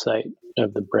parasite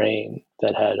of the brain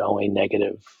that had only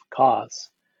negative costs,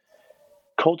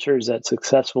 cultures that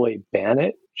successfully ban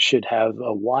it should have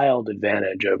a wild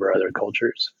advantage over other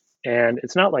cultures. And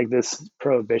it's not like this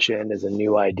prohibition is a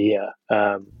new idea.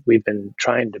 We've been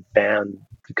trying to ban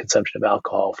the consumption of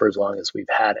alcohol for as long as we've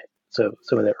had it. So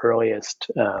some of the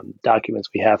earliest documents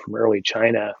we have from early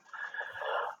China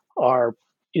are,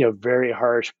 very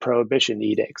harsh prohibition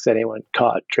edicts. Anyone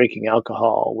caught drinking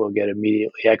alcohol will get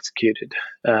immediately executed.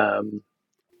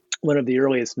 One of the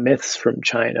earliest myths from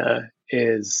China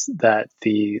is that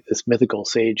this mythical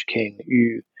sage king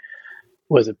Yu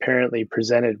was apparently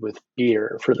presented with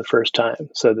beer for the first time.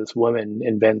 So this woman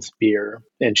invents beer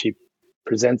and she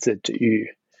presents it to Yu.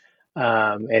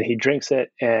 And he drinks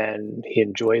it and he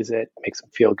enjoys it, makes him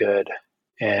feel good.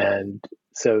 And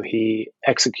so he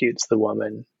executes the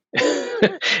woman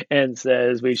and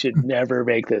says, we should never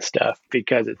make this stuff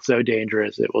because it's so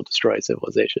dangerous, it will destroy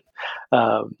civilization.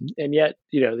 And yet,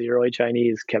 the early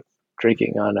Chinese kept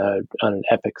drinking on an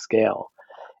epic scale.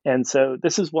 And so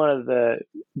this is one of the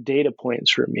data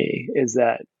points for me, is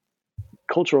that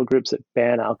cultural groups that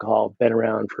ban alcohol have been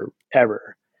around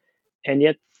forever, and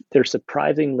yet they're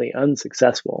surprisingly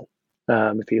unsuccessful.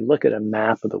 If you look at a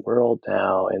map of the world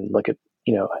now and look at,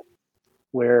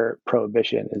 where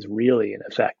prohibition is really in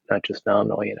effect, not just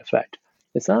nominally in effect,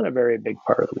 it's not a very big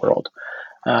part of the world.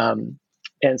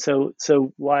 And so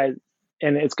why,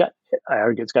 and I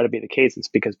argue it's got to be the case, it's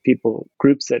because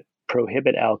groups that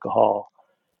prohibit alcohol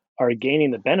are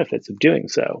gaining the benefits of doing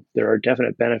so. There are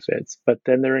definite benefits, but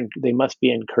then they must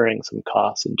be incurring some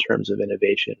costs in terms of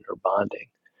innovation or bonding.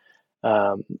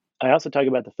 I also talk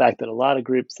about the fact that a lot of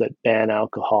groups that ban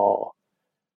alcohol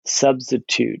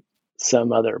substitute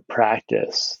some other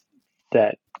practice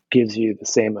that gives you the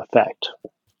same effect.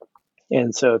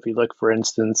 And so if you look, for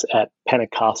instance, at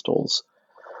Pentecostals,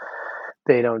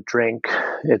 they don't drink.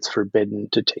 It's forbidden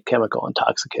to take chemical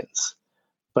intoxicants,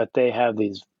 but they have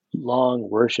these long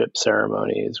worship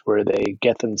ceremonies where they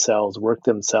work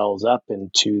themselves up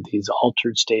into these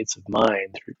altered states of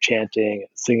mind through chanting and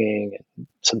singing and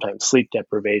sometimes sleep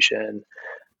deprivation,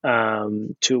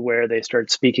 to where they start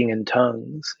speaking in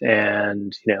tongues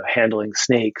and handling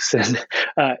snakes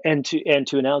and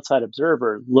to an outside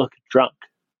observer look drunk.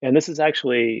 And this is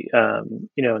actually in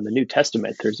the New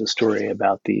Testament there's a story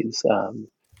about these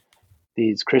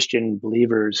Christian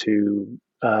believers who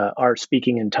are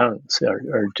speaking in tongues,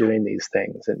 are doing these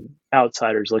things, and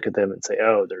outsiders look at them and say,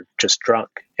 "Oh, they're just drunk."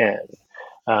 And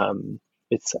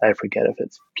I forget if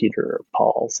it's Peter or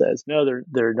Paul says, "No,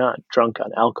 they're not drunk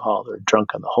on alcohol. They're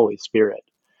drunk on the Holy Spirit.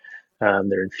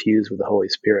 They're infused with the Holy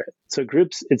Spirit." So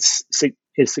groups, it's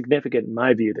significant in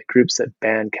my view that groups that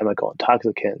ban chemical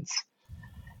intoxicants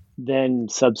then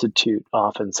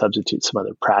often substitute some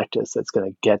other practice that's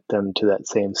going to get them to that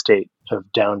same state of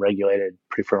downregulated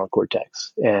prefrontal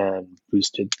cortex and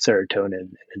boosted serotonin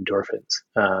and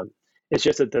endorphins. It's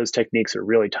just that those techniques are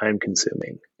really time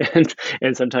consuming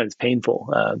and sometimes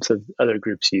painful. So other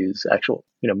groups use actual,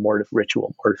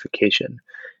 ritual mortification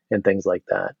and things like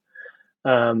that.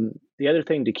 The other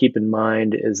thing to keep in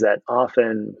mind is that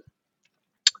often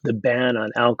the ban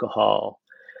on alcohol,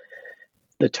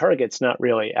 the target's not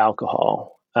really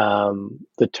alcohol.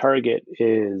 The target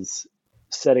is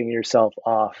setting yourself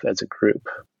off as a group.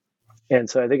 And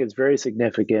so I think it's very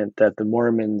significant that the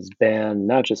Mormons ban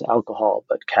not just alcohol,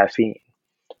 but caffeine.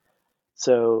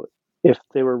 So if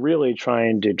they were really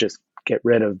trying to just get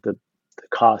rid of the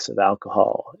cost of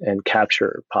alcohol and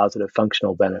capture positive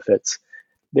functional benefits,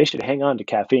 they should hang on to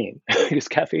caffeine because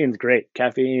caffeine is great.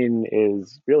 Caffeine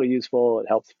is really useful. It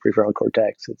helps prefrontal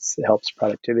cortex. It helps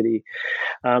productivity.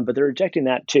 But they're rejecting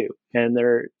that too. And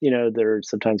they're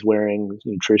sometimes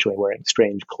traditionally wearing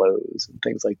strange clothes and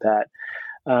things like that.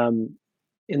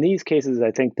 In these cases,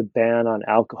 I think the ban on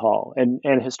alcohol, and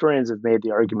historians have made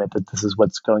the argument that this is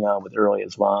what's going on with early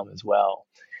Islam as well.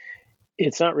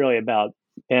 It's not really about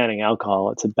banning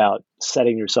alcohol. It's about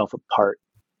setting yourself apart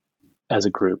as a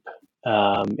group.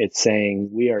 It's saying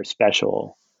we are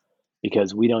special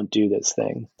because we don't do this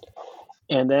thing.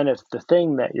 And then if the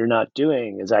thing that you're not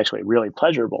doing is actually really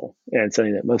pleasurable and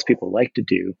something that most people like to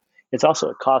do, it's also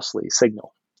a costly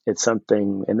signal. It's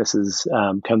something, and this is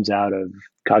comes out of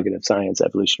cognitive science,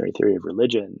 evolutionary theory of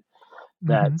religion,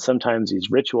 that sometimes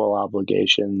these ritual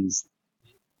obligations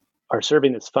are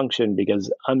serving this function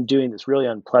because I'm doing this really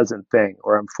unpleasant thing,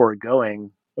 or I'm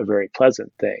foregoing a very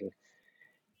pleasant thing.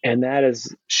 And that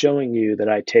is showing you that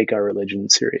I take our religion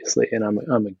seriously and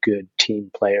I'm a good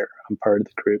team player. I'm part of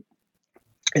the group.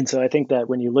 And so I think that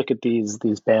when you look at these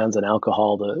bans on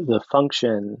alcohol, the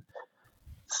function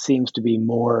seems to be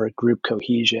more group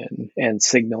cohesion and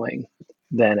signaling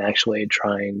than actually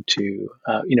trying to,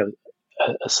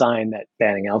 assign that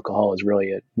banning alcohol is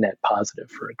really a net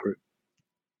positive for a group.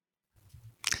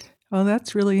 Well,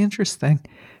 that's really interesting,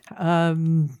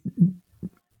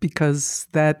 because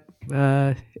that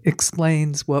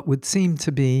explains what would seem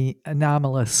to be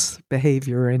anomalous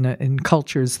behavior in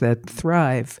cultures that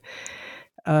thrive.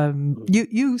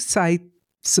 You cite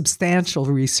substantial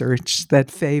research that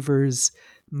favors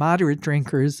moderate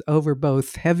drinkers over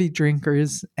both heavy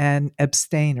drinkers and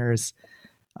abstainers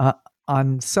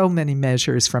on so many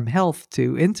measures, from health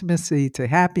to intimacy to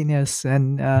happiness.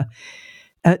 And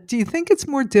do you think it's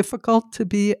more difficult to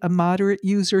be a moderate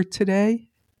user today?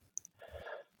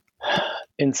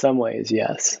 In some ways,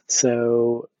 yes.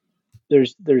 So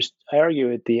there's I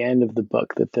argue at the end of the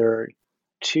book that there are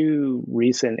two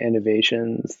recent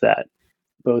innovations that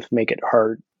both make it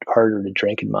harder to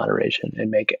drink in moderation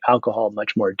and make alcohol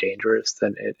much more dangerous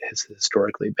than it has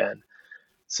historically been.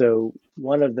 So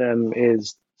one of them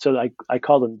is, so I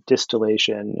call them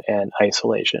distillation and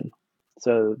isolation.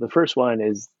 So the first one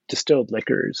is distilled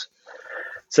liquors.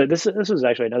 So this was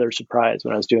actually another surprise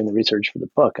when I was doing the research for the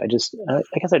book. I guess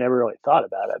I never really thought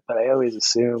about it, but I always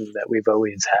assumed that we've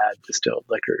always had distilled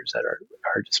liquors at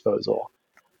our disposal.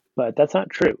 But that's not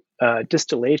true.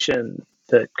 Distillation,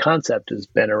 the concept has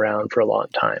been around for a long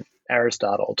time.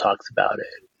 Aristotle talks about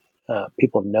it.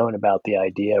 People have known about the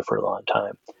idea for a long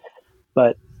time.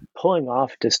 But pulling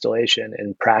off distillation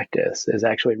in practice is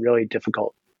actually really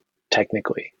difficult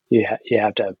technically. You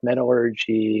have to have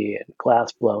metallurgy and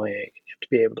glass blowing. You have to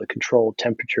be able to control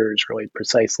temperatures really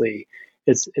precisely.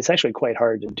 It's actually quite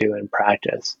hard to do in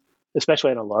practice,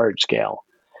 especially on a large scale.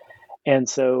 And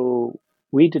so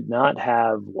we did not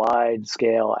have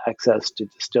wide-scale access to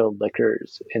distilled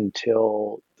liquors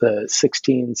until the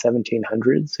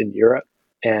 1700s in Europe,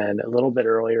 and a little bit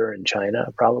earlier in China,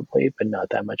 probably, but not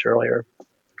that much earlier.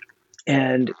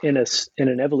 And in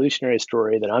an evolutionary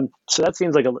story so that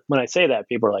seems like when I say that,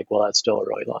 people are like, well, that's still a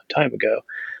really long time ago,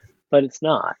 but it's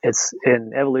not. It's,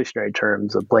 in evolutionary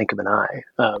terms, a blink of an eye.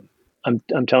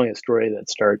 I'm telling a story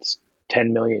that starts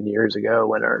 10 million years ago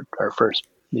when our first,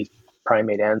 these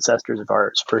primate ancestors of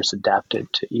ours first adapted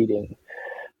to eating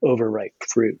overripe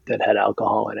fruit that had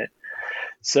alcohol in it.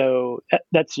 So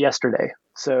that's yesterday.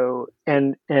 So,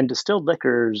 and distilled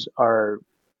liquors are,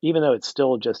 even though it's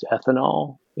still just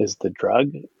ethanol is the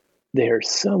drug, they are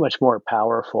so much more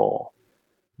powerful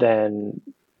than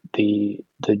the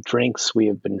drinks we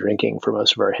have been drinking for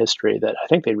most of our history that I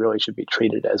think they really should be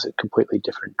treated as a completely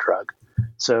different drug.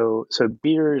 So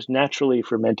beers, naturally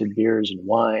fermented beers and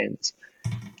wines,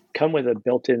 come with a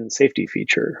built-in safety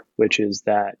feature, which is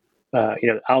that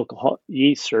alcohol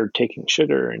yeasts are taking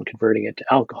sugar and converting it to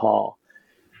alcohol.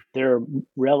 They're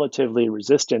relatively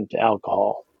resistant to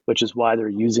alcohol, which is why they're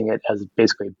using it as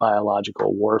basically a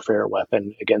biological warfare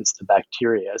weapon against the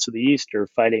bacteria. So the yeast are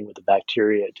fighting with the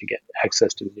bacteria to get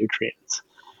access to the nutrients.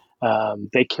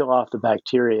 They kill off the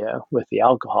bacteria with the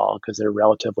alcohol because they're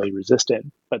relatively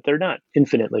resistant, but they're not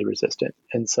infinitely resistant.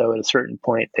 And so at a certain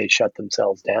point, they shut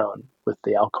themselves down with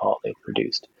the alcohol they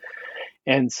produced.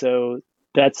 And so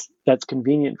that's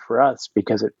convenient for us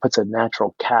because it puts a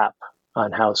natural cap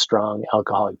on how strong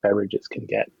alcoholic beverages can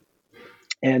get.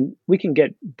 And we can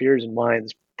get beers and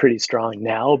wines pretty strong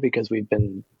now because we've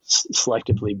been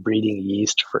selectively breeding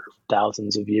yeast for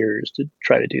thousands of years to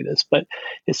try to do this. But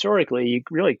historically, you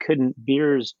really couldn't.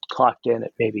 Beers clocked in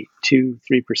at maybe 2-3%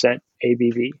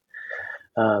 ABV,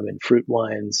 and fruit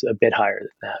wines a bit higher than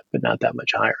that, but not that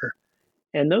much higher.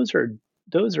 And those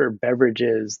are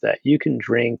beverages that you can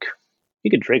drink.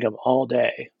 You can drink them all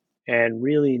day and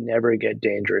really never get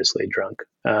dangerously drunk,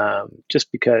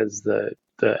 just because the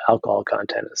alcohol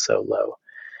content is so low.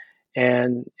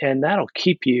 And that'll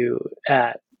keep you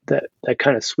at that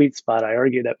kind of sweet spot. I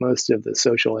argue that most of the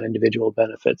social and individual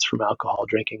benefits from alcohol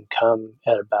drinking come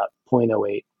at about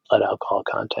 0.08 blood alcohol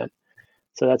content.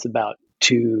 So that's about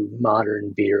 2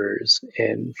 modern beers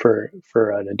for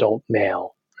an adult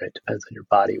male, right? Depends on your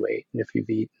body weight and if you've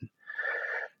eaten.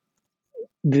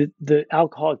 The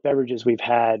alcoholic beverages we've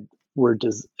had were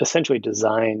essentially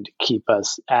designed to keep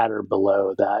us at or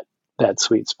below that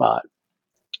sweet spot.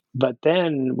 But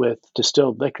then with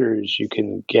distilled liquors, you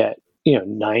can get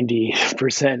 90%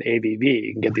 ABV.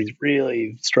 You can get these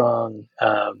really strong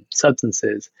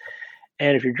substances,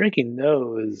 and if you're drinking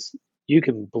those, you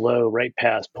can blow right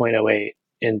past 0.08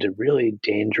 into really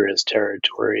dangerous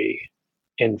territory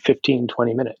in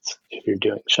 15-20 minutes if you're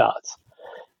doing shots.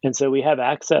 And so we have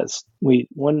access.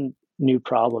 One new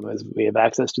problem is we have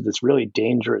access to this really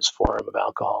dangerous form of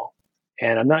alcohol.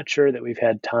 And I'm not sure that we've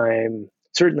had time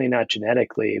certainly not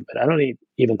genetically, but I don't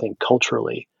even think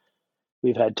culturally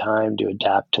we've had time to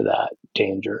adapt to that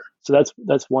danger. So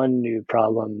that's one new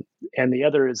problem. And the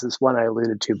other is this one I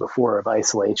alluded to before of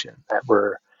isolation, that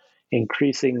we're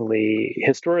increasingly,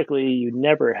 historically, you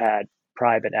never had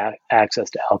private access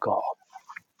to alcohol.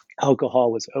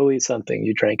 Alcohol was always something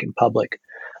you drank in public.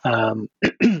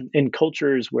 In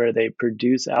cultures where they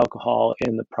produce alcohol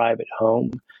in the private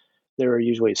home, there are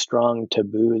usually strong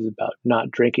taboos about not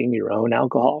drinking your own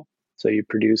alcohol. So you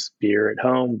produce beer at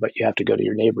home, but you have to go to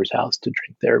your neighbor's house to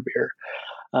drink their beer.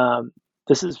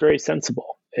 This is very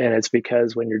sensible. And it's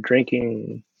because when you're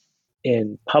drinking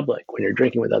in public, when you're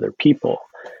drinking with other people,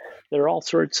 there are all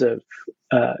sorts of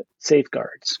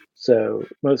safeguards. So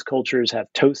most cultures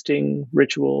have toasting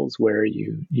rituals where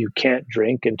you can't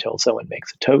drink until someone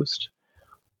makes a toast,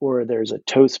 or there's a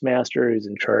toastmaster who's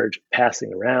in charge of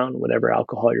passing around whatever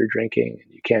alcohol you're drinking,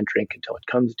 and you can't drink until it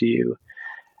comes to you.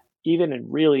 Even in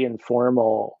really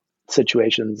informal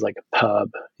situations like a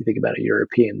pub, you think about a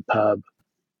European pub,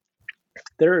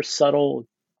 there are subtle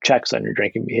checks on your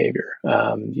drinking behavior.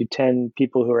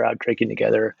 People who are out drinking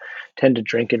together tend to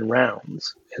drink in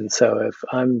rounds. And so if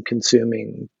I'm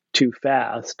consuming too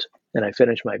fast and I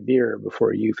finish my beer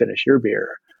before you finish your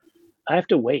beer, I have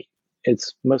to wait.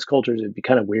 Most cultures, it'd be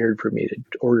kind of weird for me to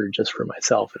order just for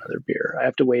myself another beer. I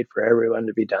have to wait for everyone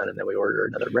to be done and then we order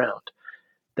another round.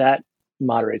 That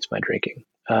moderates my drinking.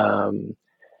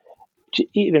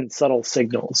 Even subtle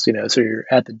signals, so you're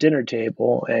at the dinner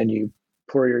table and you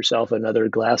pour yourself another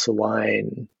glass of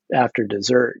wine after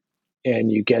dessert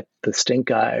and you get the stink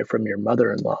eye from your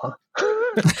mother-in-law.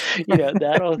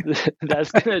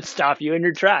 That's going to stop you in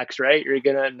your tracks, right? You're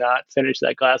going to not finish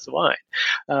that glass of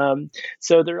wine.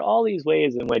 So there are all these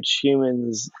ways in which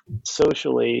humans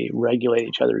socially regulate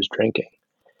each other's drinking.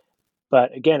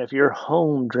 But again, if you're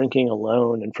home drinking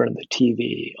alone in front of the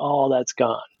TV, all that's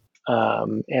gone.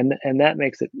 And that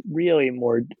makes it really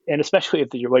more, and especially if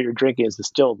what you're drinking is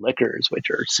distilled liquors, which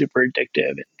are super addictive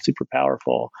and super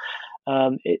powerful,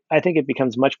 I think it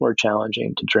becomes much more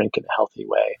challenging to drink in a healthy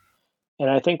way. And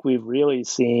I think we've really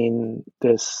seen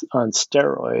this on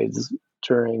steroids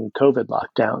during COVID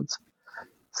lockdowns.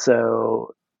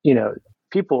 So,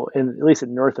 people, at least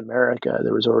in North America,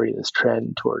 there was already this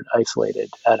trend toward isolated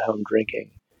at-home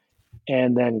drinking.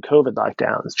 And then COVID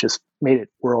lockdowns just made it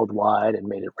worldwide and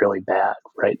made it really bad,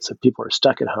 right? So people are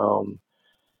stuck at home.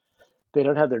 They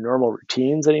don't have their normal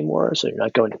routines anymore. So you're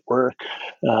not going to work.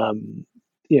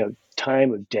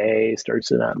 Time of day starts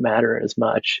to not matter as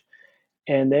much.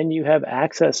 And then you have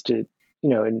access to,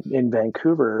 in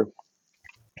Vancouver,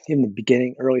 in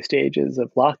the early stages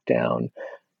of lockdown,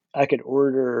 I could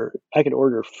order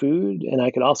food, and I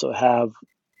could also have,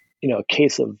 a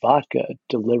case of vodka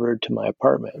delivered to my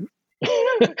apartment.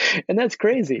 And that's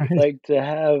crazy. Right. Like to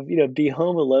have, be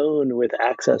home alone with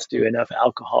access to enough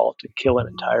alcohol to kill an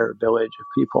entire village of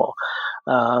people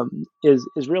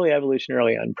is really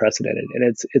evolutionarily unprecedented. And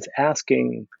it's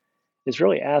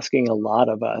really asking a lot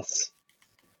of us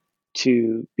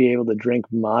to be able to drink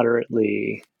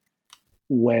moderately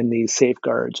when these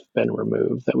safeguards have been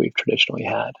removed that we've traditionally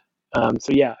had. I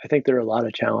think there are a lot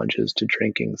of challenges to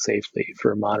drinking safely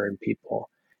for modern people.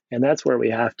 And that's where we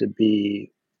have to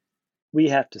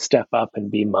step up and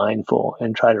be mindful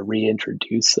and try to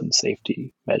reintroduce some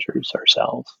safety measures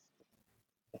ourselves.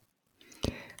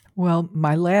 Well,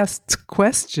 my last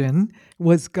question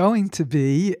was going to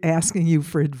be asking you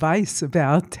for advice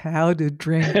about how to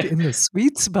drink in the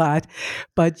sweet spot,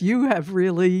 but you have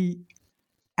really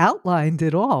outlined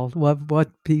it all,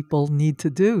 what people need to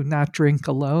do: not drink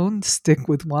alone, stick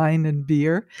with wine and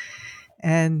beer,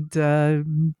 and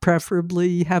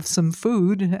preferably have some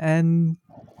food and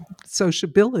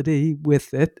sociability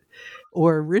with it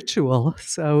or ritual.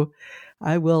 So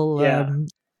I will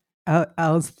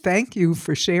I'll thank you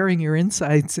for sharing your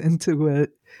insights into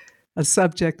a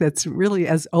subject that's really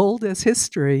as old as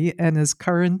history and as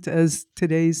current as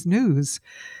today's news.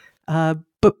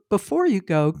 But before you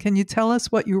go, can you tell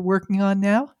us what you're working on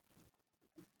now?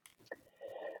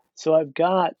 So I've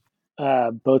got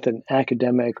both an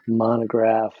academic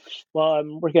monograph. Well,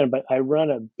 I'm working on, but I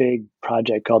run a big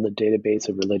project called the Database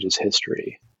of Religious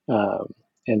History.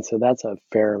 And so that's a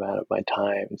fair amount of my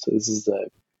time. So this is a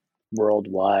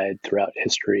worldwide, throughout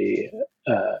history,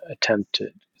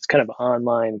 it's kind of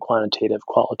online, quantitative,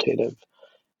 qualitative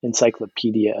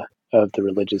encyclopedia of the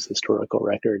religious historical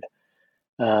record.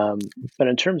 But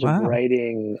in terms of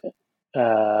writing,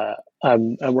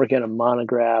 I'm working on a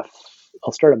monograph.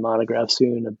 I'll start a monograph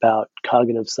soon about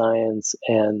cognitive science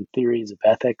and theories of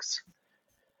ethics.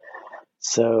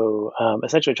 So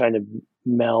essentially trying to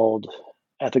meld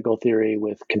ethical theory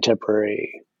with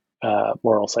contemporary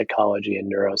moral psychology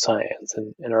and neuroscience,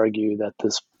 and argue that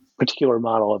this particular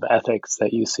model of ethics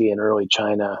that you see in early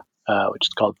China, which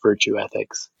is called virtue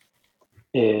ethics,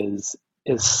 is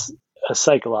a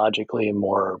psychologically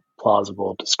more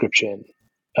plausible description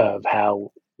of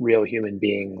how real human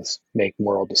beings make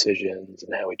moral decisions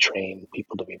and how we train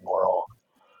people to be moral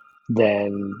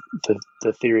than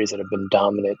the theories that have been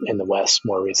dominant in the West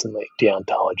more recently,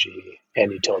 deontology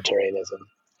and utilitarianism.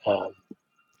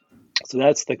 So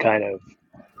that's the kind of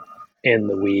in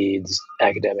the weeds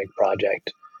academic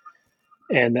project.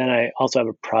 And then I also have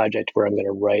a project where I'm going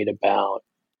to write about,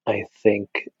 I think,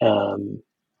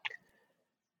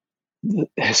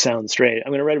 it sounds strange.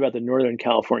 I'm going to write about the Northern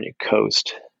California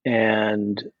coast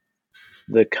and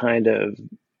the kind of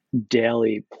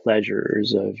daily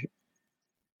pleasures of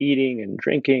eating and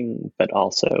drinking, but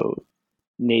also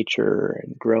nature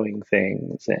and growing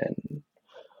things and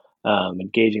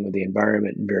engaging with the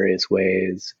environment in various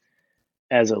ways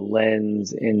as a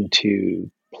lens into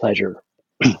pleasure.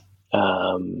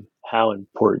 How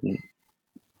important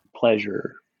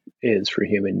pleasure is for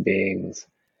human beings.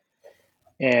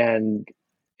 And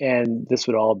this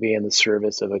would all be in the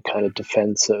service of a kind of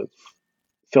defense of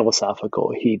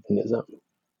philosophical hedonism.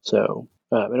 So,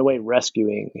 in a way,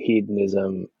 rescuing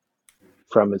hedonism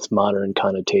from its modern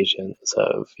connotations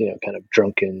of, kind of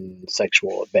drunken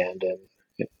sexual abandon,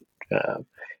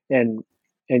 and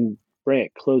bring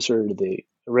it closer to the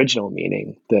original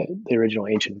meaning, the original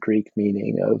ancient Greek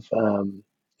meaning of,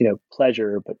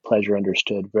 pleasure, but pleasure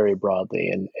understood very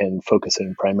broadly and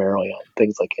focusing primarily on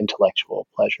things like intellectual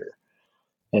pleasure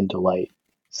and delight.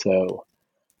 So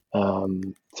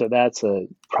that's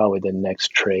probably the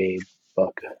next trade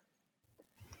book.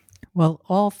 Well,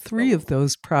 all three of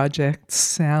those projects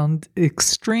sound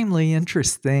extremely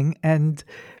interesting and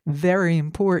very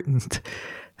important.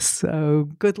 So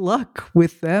good luck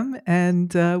with them,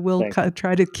 and we'll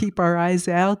try to keep our eyes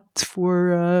out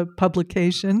for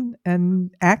publication and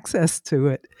access to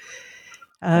it.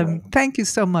 Thank you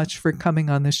so much for coming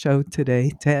on the show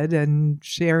today, Ted, and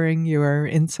sharing your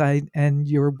insight and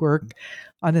your work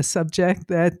on a subject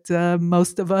that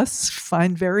most of us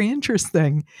find very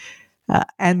interesting.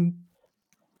 And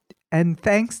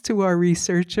thanks to our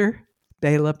researcher,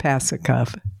 Bela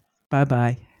Pasikov.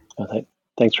 Bye-bye.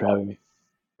 Thanks for having me.